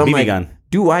 Like so a BB I'm like, gun.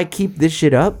 do I keep this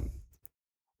shit up,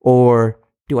 or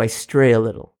do I stray a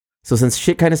little? So since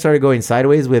shit kind of started going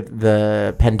sideways with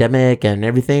the pandemic and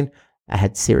everything, I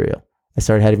had cereal. I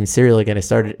started having cereal again. I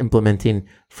started implementing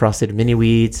frosted mini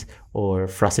wheats or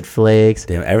frosted flakes.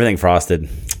 Damn, everything frosted.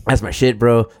 That's my shit,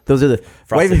 bro. Those are the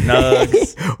Frosted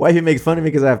nugs. Wifey makes fun of me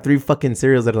because I have 3 fucking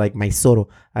cereals that are like my Soro.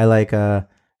 I like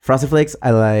frosted flakes.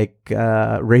 I like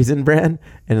Raisin Bran,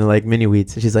 and I like mini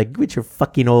wheats. She's like, "Quit your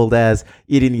fucking old ass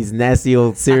eating these nasty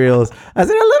old cereals." I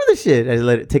said, "I love this shit." I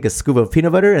let it take a scoop of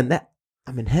peanut butter, and that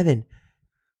I'm in heaven.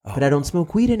 But I don't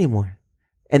smoke weed anymore.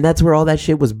 And that's where all that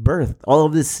shit was birthed. All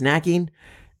of this snacking,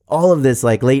 all of this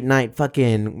like late night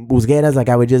fucking busqueras. Like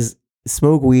I would just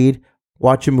smoke weed,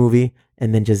 watch a movie,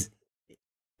 and then just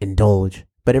indulge.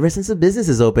 But ever since the business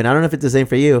is open, I don't know if it's the same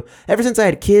for you. Ever since I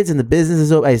had kids and the business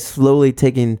is open, I slowly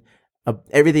taken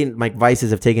everything. My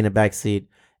vices have taken a back seat.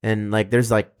 And like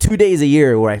there's like 2 days a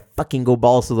year where I fucking go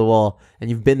balls to the wall. And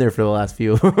you've been there for the last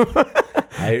few.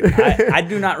 I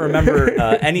do not remember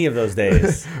any of those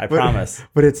days. I promise.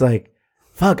 But it's like,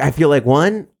 fuck, I feel like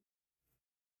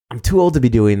I'm too old to be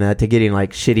doing that, to getting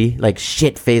like shitty, like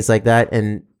shit face like that.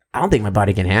 And I don't think my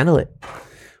body can handle it.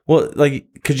 Well, like,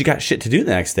 because you got shit to do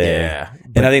the next day. Yeah.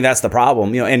 And I think that's the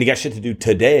problem, and you got shit to do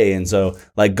today. And so,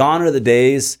 like, gone are the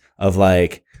days of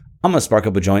like, I'm going to spark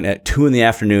up a joint at 2 in the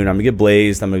afternoon. I'm going to get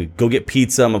blazed. I'm going to go get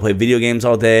pizza. I'm going to play video games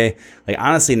all day. Like,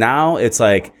 honestly, now it's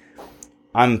like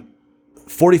I'm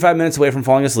 45 minutes away from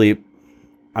falling asleep.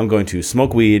 I'm going to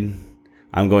smoke weed.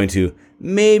 I'm going to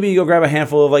maybe go grab a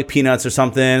handful of like peanuts or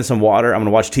something, some water. I'm going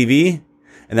to watch TV,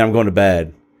 and then I'm going to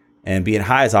bed. And being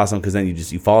high is awesome because then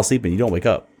you fall asleep and you don't wake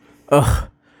up. Ugh,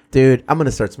 dude, I'm going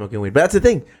to start smoking weed. But that's the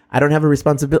thing. I don't have a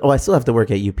responsibility. Oh, I still have to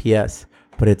work at UPS.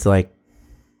 But it's like,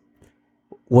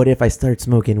 what if I start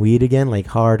smoking weed again, like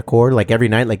hardcore, like every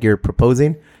night, like you're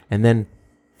proposing, and then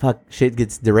fuck, shit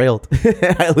gets derailed.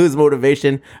 I lose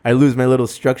motivation. I lose my little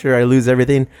structure. I lose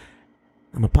everything.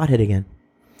 I'm a pothead again.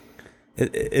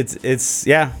 It's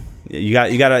yeah. You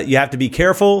have to be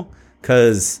careful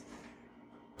because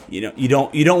you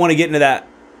don't want to get into that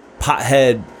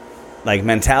pothead like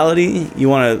mentality. You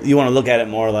want to look at it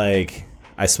more like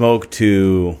I smoke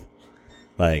to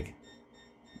like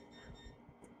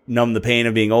numb the pain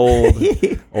of being old,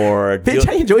 or bitch,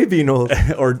 I enjoy being old.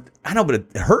 Or I know, but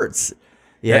it hurts.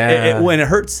 Yeah, when it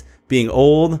hurts being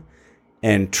old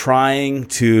and trying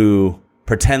to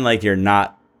pretend like you're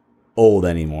not old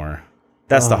anymore.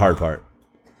 That's the hard part.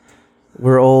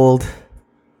 We're old.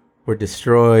 We're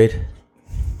destroyed.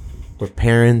 We're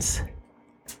parents.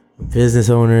 We're business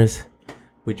owners.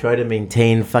 We try to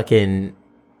maintain fucking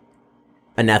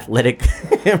an athletic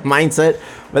mindset,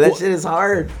 but that shit is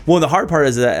hard. Well, the hard part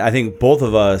is that I think both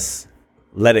of us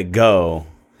let it go.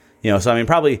 So I mean,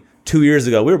 probably 2 years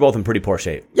ago, we were both in pretty poor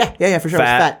shape. Yeah, for sure. I was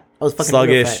fat. I was fucking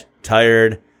sluggish, fat.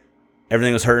 tired.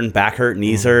 Everything was hurting. Back hurt,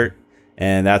 knees hurt.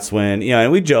 And that's when,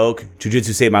 and we joke,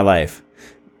 jiu-jitsu saved my life.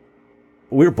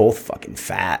 We were both fucking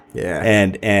fat. Yeah.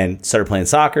 And started playing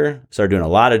soccer, started doing a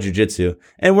lot of jiu-jitsu.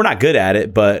 And we're not good at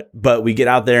it, but we get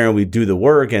out there and we do the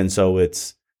work. And so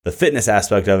it's the fitness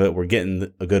aspect of it. We're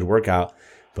getting a good workout.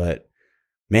 But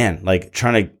man, like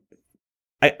trying to,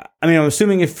 I mean, I'm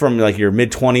assuming if from like your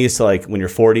mid-20s to like when you're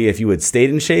 40, if you had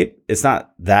stayed in shape, it's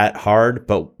not that hard.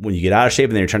 But when you get out of shape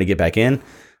and then you're trying to get back in,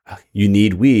 you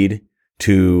need weed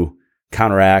to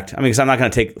counteract. I mean, because I'm not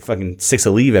going to take fucking 6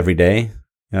 of leave every day,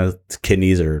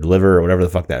 kidneys or liver or whatever the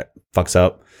fuck that fucks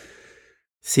up.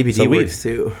 CBD So works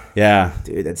too. Yeah.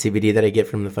 Dude, that CBD that I get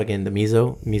from the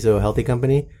Miso Healthy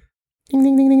Company, ding,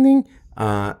 ding, ding, ding,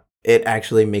 ding. It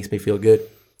actually makes me feel good.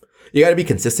 You got to be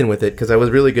consistent with it because I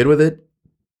was really good with it.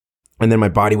 And then my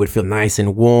body would feel nice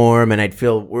and warm and I'd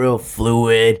feel real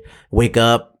fluid, wake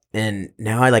up. And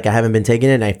now I haven't been taking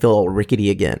it and I feel all rickety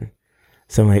again.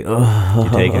 So I'm like, oh.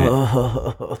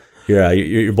 You're taking it.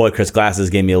 Your boy Chris Glasses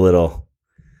gave me a little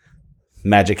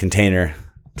magic container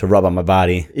to rub on my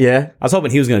body. Yeah. I was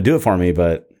hoping he was going to do it for me,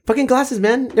 but... Fucking Glasses,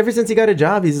 man. Ever since he got a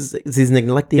job, he's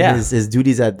neglecting his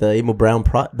duties at the Emo Brown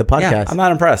the podcast. Yeah, I'm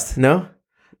not impressed. No?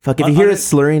 Fuck, if you hear us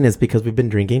slurring, it's because we've been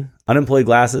drinking. Unemployed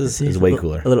Glasses is way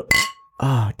cooler. A little...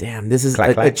 Oh, damn. This is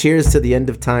clack, clack. A cheers to the end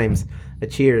of times. A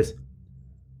cheers.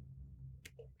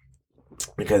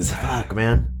 Because, fuck,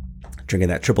 man. Drinking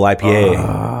that triple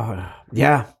IPA.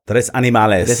 Yeah. Tres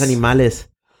Animales. Tres Animales.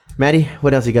 Maddie,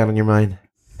 what else you got on your mind?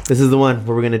 This is the one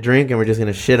where we're going to drink and we're just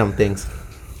going to shit on things.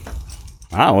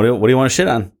 Wow, what do you want to shit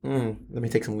on? Let me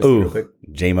take some whiskey real quick.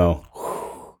 J-Mo.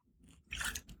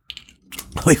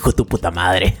 Hijo tu puta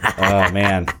madre. Oh,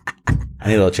 man. I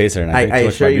need a little chaser. And I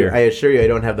assure you, I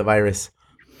don't have the virus.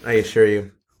 I assure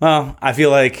you. Well, I feel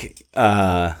like,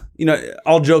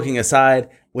 all joking aside,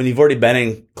 when you've already been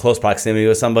in close proximity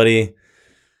with somebody,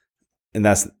 and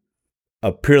that's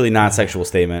a purely non-sexual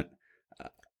statement.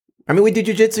 I mean, we do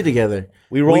jujitsu together.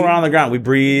 We roll around on the ground. We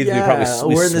breathe. Yeah, we sweat on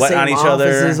each other. We're in the same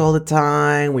offices all the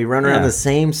time. We run around the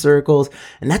same circles.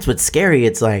 And that's what's scary.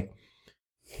 It's like,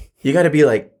 you got to be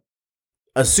like,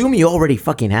 assume you already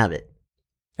fucking have it.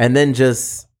 And then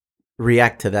just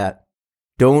react to that.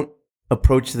 Don't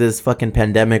approach this fucking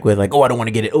pandemic with like, oh, I don't want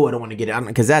to get it. Oh, I don't want to get it.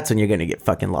 Because that's when you're going to get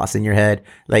fucking lost in your head.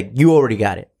 Like, you already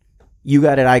got it. You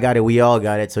got it. I got it. We all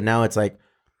got it. So now it's like,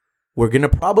 we're going to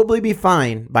probably be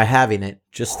fine by having it.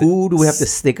 Just who do we have to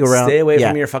stick around? Stay away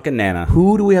from your fucking nana.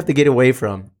 Who do we have to get away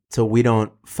from so we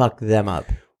don't fuck them up?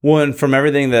 One, from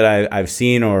everything that I've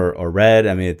seen or read,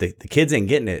 I mean, the kids ain't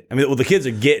getting it. I mean, the kids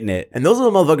are getting it. And those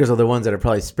little motherfuckers are the ones that are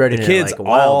probably spreading it. The kids like a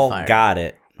all wildfire. got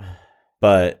it.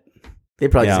 But they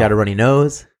probably just got a runny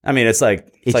nose. I mean, it's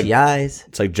like itchy eyes.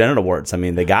 It's like genital warts. I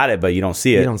mean, they got it, but you don't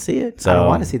see it. You don't see it. So, I don't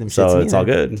want to see them shits So it's either.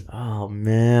 all good. Oh,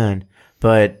 man.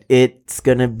 But it's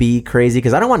going to be crazy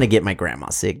because I don't want to get my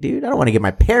grandma sick, dude. I don't want to get my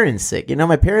parents sick. You know,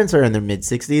 my parents are in their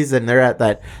mid-60s and they're at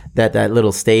that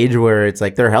little stage where it's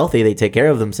like they're healthy. They take care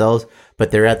of themselves,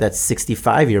 but they're at that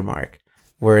 65-year mark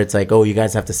where it's like, oh, you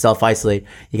guys have to self-isolate.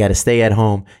 You got to stay at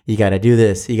home. You got to do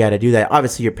this. You got to do that.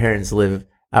 Obviously, your parents live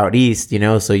out east,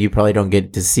 so you probably don't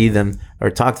get to see them or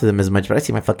talk to them as much. But I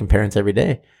see my fucking parents every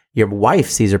day. Your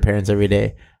wife sees her parents every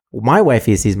day. My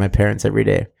wifey sees my parents every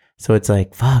day. So it's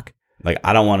like, fuck. Like,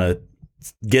 I don't want to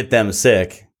get them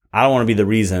sick. I don't want to be the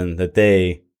reason that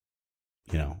they,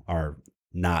 are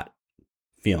not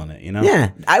feeling it,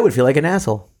 Yeah, I would feel like an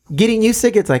asshole. Getting you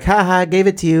sick, it's like, haha, I gave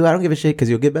it to you. I don't give a shit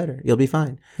because you'll get better. You'll be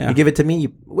fine. Yeah. You give it to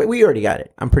me, we already got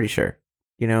it. I'm pretty sure.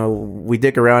 We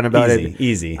dick around about it.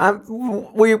 Easy.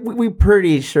 We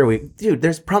pretty sure dude,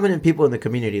 there's prominent people in the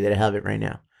community that have it right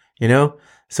now,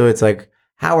 So it's like,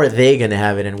 how are they going to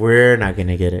have it and we're not going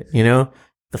to get it,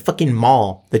 The fucking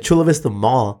mall, the Chula Vista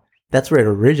Mall, that's where it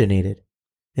originated.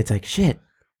 It's like, shit,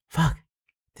 fuck,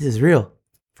 this is real.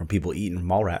 From people eating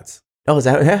mall rats. Oh, is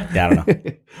that? Yeah, I don't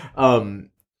know.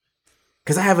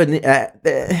 Because I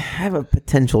have a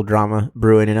potential drama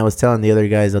brewing, and I was telling the other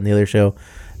guys on the other show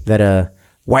that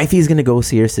wifey's gonna go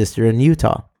see her sister in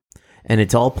Utah, and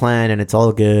it's all planned and it's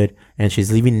all good, and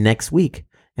she's leaving next week.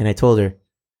 And I told her,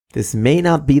 this may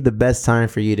not be the best time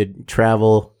for you to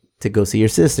travel to go see your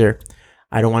sister.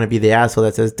 I don't want to be the asshole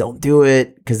that says, don't do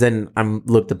it. Because then I'm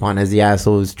looked upon as the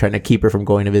asshole who's trying to keep her from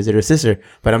going to visit her sister.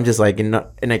 But I'm just like, and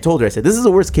I told her, I said, this is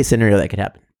the worst case scenario that could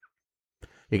happen.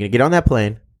 You're going to get on that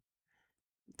plane.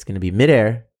 It's going to be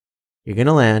midair. You're going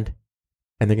to land.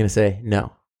 And they're going to say,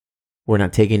 no, we're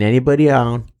not taking anybody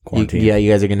out. Quarantine. You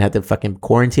guys are going to have to fucking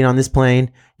quarantine on this plane.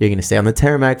 You're going to stay on the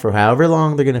tarmac for however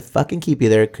long they're going to fucking keep you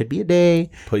there. It could be a day.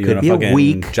 Put you could in be a fucking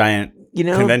week, giant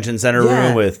convention center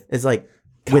room with it's like,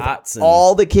 cots with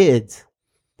all the kids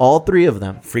All 3 of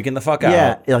them. Freaking the fuck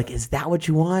Yeah, out. like, is that what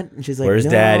you want? And she's like, Where's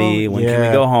no. daddy? When can we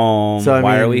Yeah. go home? So, I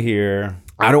Why are mean, we here?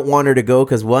 I don't want her to go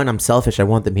because, one, I'm selfish. I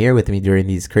want them here with me during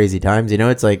these crazy times. You know,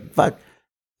 it's like, fuck.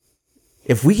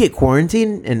 If we get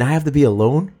quarantined and I have to be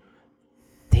alone,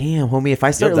 damn, homie. If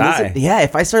I start You'll die.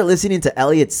 if I start listening to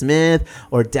Elliott Smith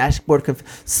or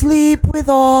Sleep with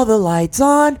all the lights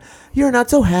on. You're not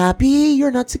so happy.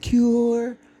 You're not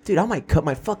secure. Dude, I might cut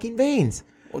my fucking veins.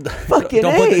 Fucking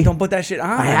A. Don't put that shit on.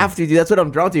 I have to, dude. That's what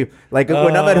I'm drawn to. Like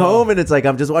when I'm at home and it's like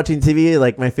I'm just watching TV,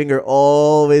 like my finger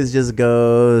always just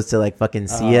goes to like fucking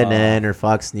CNN or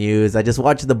Fox News. I just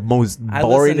watch the most I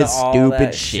boring listen and to all stupid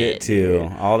that shit too.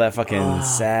 All that fucking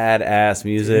sad ass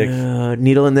music.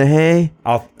 Needle in the hay.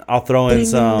 I'll throw in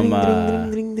some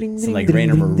like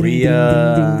Rainer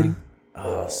Maria.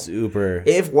 Oh, super.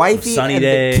 If wifey Sunny and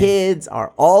Day. the kids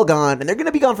are all gone, and they're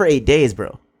gonna be gone for 8 days,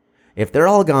 bro. If they're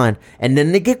all gone, and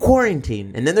then they get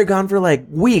quarantined, and then they're gone for like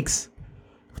weeks,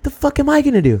 what the fuck am I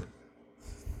gonna do?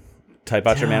 Type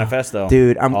out your manifesto,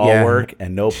 Dude, I'm- all yeah. work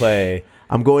and no play.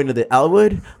 I'm going to the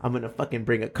Elwood. I'm gonna fucking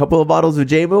bring a couple of bottles of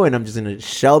JMO, and I'm just gonna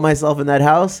shell myself in that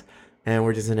house, and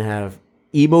we're just gonna have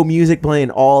emo music playing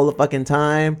all the fucking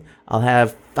time. I'll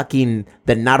have fucking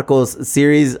the Narcos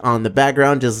series on the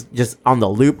background, just on the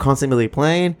loop, constantly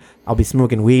playing. I'll be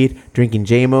smoking weed, drinking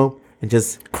JMO, and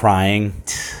just Crying.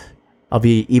 I'll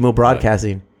be emo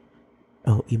broadcasting.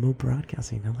 Oh, emo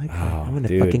broadcasting. I like that. I'm gonna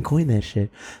dude. fucking coin that shit.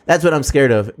 That's what I'm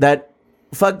scared of. That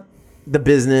fuck the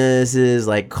businesses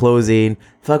like closing.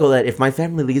 Fuck all that. If my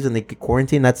family leaves and they get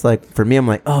quarantined, that's like for me. I'm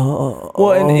like, oh.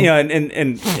 Well, and you know,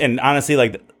 and honestly,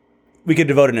 like we could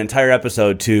devote an entire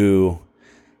episode to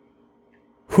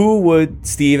who would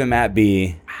Steve and Matt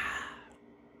be?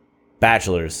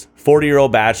 Bachelors,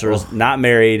 40-year-old bachelors, not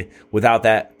married, without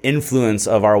that influence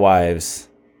of our wives.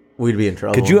 We'd be in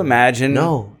trouble. Could you imagine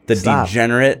No, the stop.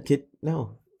 degenerate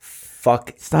No.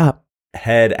 fuck Stop.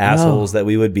 head assholes that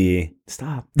we would be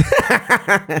Stop.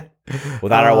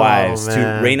 without our Oh, wives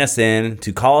man. to rein us in,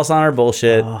 to call us on our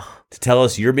bullshit, to tell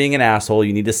us you're being an asshole,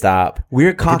 you need to stop.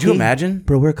 We're cocky. Could you imagine?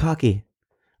 Bro, we're cocky.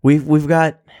 We're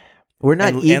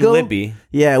not And ego. Libby.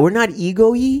 Yeah, we're not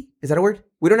ego-y. Is that a word?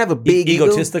 We don't have a big ego.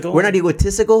 Egotistical? We're not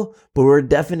egotistical, but we're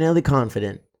definitely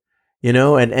confident. You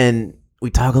know, and we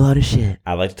talk a lot of shit.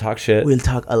 I like to talk shit, We'll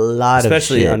talk a lot of shit.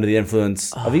 especially under the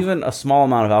influence of even a small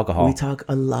amount of alcohol. We talk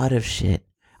a lot of shit.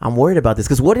 I'm worried about this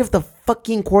because what if the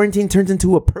fucking quarantine turns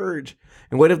into a purge?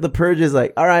 And what if the purge is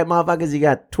like, all right, motherfuckers, you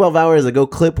got 12 hours to go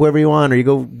clip whoever you want or you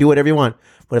go do whatever you want.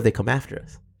 What if they come after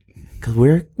us? Because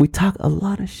we talk a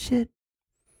lot of shit.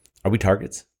 Are we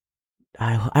targets?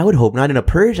 I would hope not. In a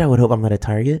purge, I would hope I'm not a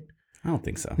target. I don't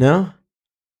think so. No?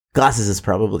 Glasses is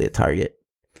probably a target.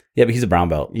 Yeah, but he's a brown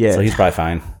belt. Yeah. So he's probably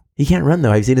fine. He can't run, though.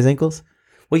 Have you seen his ankles?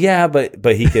 Well, yeah, but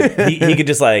he could he could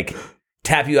just like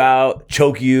tap you out,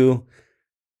 choke you,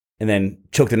 and then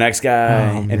choke the next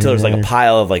guy Oh, until there's like a man.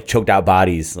 pile of like choked out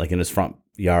bodies like in his front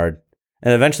yard.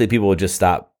 And eventually people would just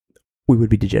stop. We would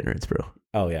be degenerates, bro.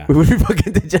 Oh yeah. We would be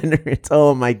fucking degenerates.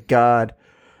 Oh, my God.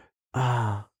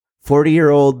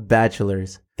 40-year-old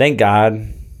bachelors. Thank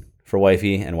God for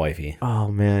wifey and wifey. Oh,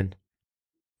 man.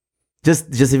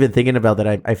 Just even thinking about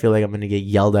that, I feel like I'm going to get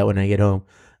yelled at when I get home.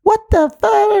 What the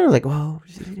fuck? Like, oh,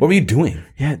 What were you doing?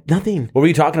 yeah, nothing. What were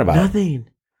you talking about? Nothing.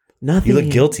 You look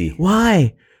guilty.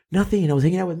 Why? Nothing. I was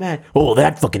hanging out with Matt. Oh,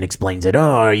 that fucking explains it.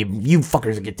 Oh, you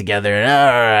fuckers get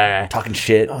together. Talking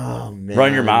shit. Oh, man.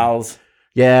 Run your mouths.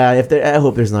 Yeah, I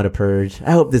hope there's not a purge.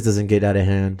 I hope this doesn't get out of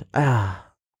hand.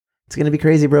 It's going to be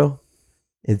crazy, bro.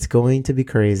 It's going to be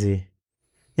crazy.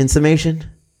 In summation,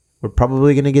 we're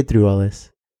probably going to get through all this.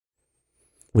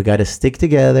 We got to stick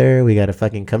together. We got to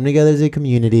fucking come together as a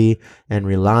community and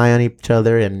rely on each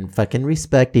other and fucking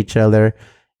respect each other.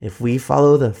 If we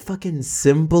follow the fucking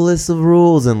simplest of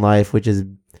rules in life, which is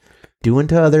do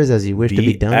unto others as you wish to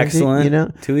be done. excellent you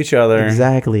know? to each other.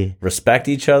 Exactly. Respect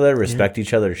each other. Respect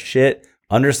each other's shit.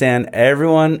 Understand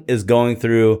everyone is going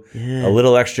through Yeah. a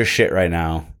little extra shit right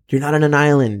now. You're not on an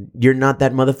island. You're not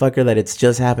that motherfucker that it's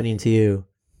just happening to you.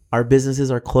 Our businesses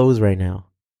are closed right now.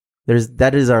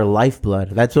 That is our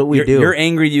lifeblood. That's what we do. You're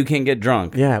angry you can't get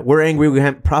drunk. Yeah, we're angry. We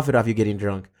can't profit off you getting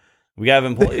drunk. We have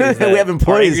employees. We that have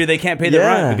employees. are angry they can't pay their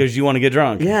Yeah. rent because you want to get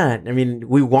drunk. Yeah, I mean,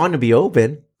 we want to be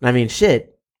open. I mean,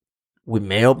 shit. We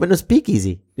may open a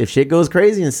speakeasy. If shit goes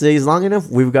crazy and stays long enough,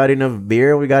 we've got enough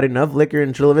beer, we got enough liquor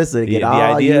in Chula Vista to The get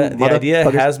all you idea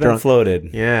motherfuckers has been drunk. floated.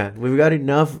 Yeah, we've got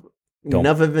enough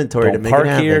inventory to Don't make park it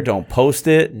happen. here. Don't post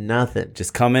it. Nothing.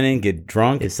 Just come in and get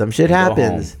drunk. If some shit and go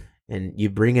happens home. and you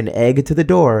bring an egg to the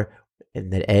door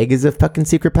and that egg is a fucking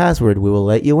secret password, we will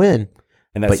let you in.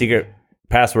 And that But- secret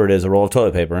password is a roll of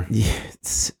toilet paper.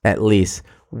 Yes, at least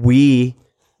we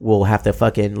we'll have to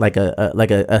fucking like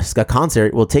a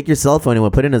concert. We'll take your cell phone and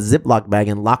we'll put it in a Ziploc bag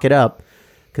and lock it up,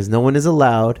 because no one is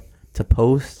allowed to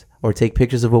post or take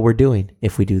pictures of what we're doing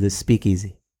if we do this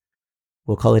speakeasy.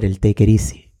 We'll call it el Take It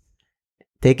Easy.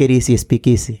 Take It Easy,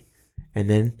 speakeasy, and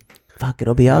then fuck,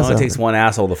 it'll be It awesome. only takes one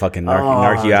asshole to fucking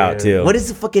narc you out too. What is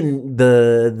the fucking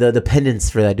the penance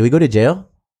for that? Do we go to jail?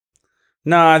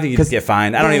 No, I think you just get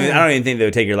fined. I don't Yeah. even think they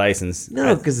would take your license.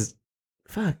 No, because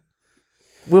fuck,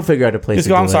 we'll figure out a place. Just to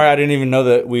go. do I'm it. sorry, I didn't even know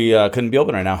that we couldn't be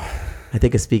open right now. I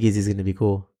think a speakeasy is going to be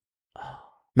cool.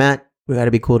 Matt, we got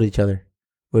to be cool to each other.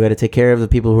 We got to take care of the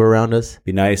people who are around us,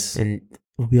 Be nice. and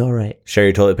we'll be all right. Share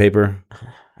your toilet paper.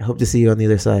 I hope to see you on the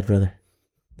other side, brother.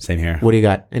 Same here. What do you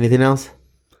got? Anything else?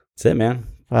 That's it, man.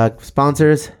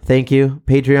 Sponsors, thank you.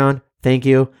 Patreon, thank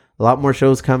you. A lot more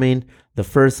shows coming. The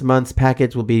first month's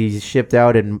package will be shipped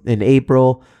out in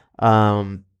April.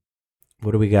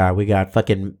 What do we got? We got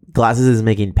fucking Glasses is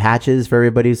making patches for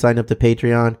everybody who signed up to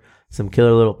Patreon. Some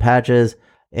killer little patches.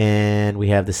 And we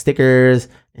have the stickers.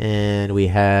 And we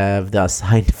have the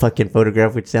signed fucking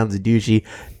photograph, which sounds douchey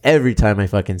every time I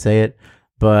fucking say it.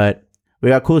 But we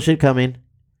got cool shit coming.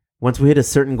 Once we hit a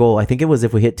certain goal, I think it was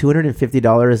if we hit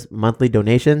 $250 monthly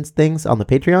donations things on the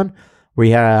Patreon,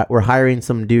 we're hiring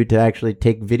some dude to actually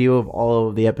take video of all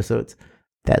of the episodes.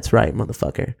 That's right,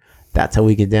 motherfucker. That's how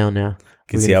we get down now. You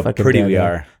can see how pretty we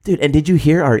are. Dude, and did you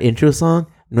hear our intro song,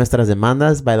 Nuestras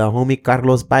Demandas, by the homie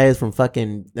Carlos Baez from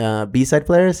fucking B-Side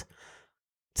Players?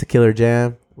 It's a killer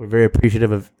jam. We're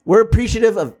appreciative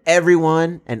of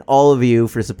everyone and all of you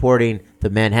for supporting the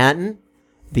Manhattan,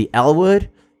 the Elwood,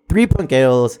 3 Punk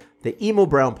Ales, the Emo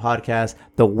Brown podcast,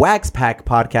 the Wax Pack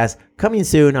podcast, coming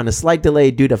soon on a slight delay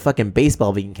due to fucking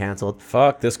baseball being canceled.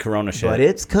 Fuck this Corona shit. But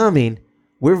it's coming.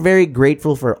 We're very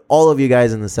grateful for all of you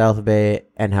guys in the South Bay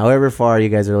and however far you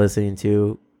guys are listening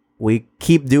to. We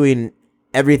keep doing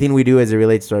everything we do as it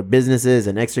relates to our businesses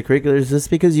and extracurriculars just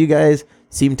because you guys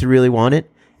seem to really want it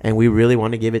and we really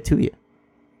want to give it to you.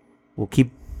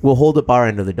 We'll hold up our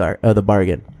end of the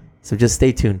bargain. So just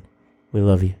stay tuned. We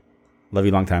love you. Love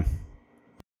you long time.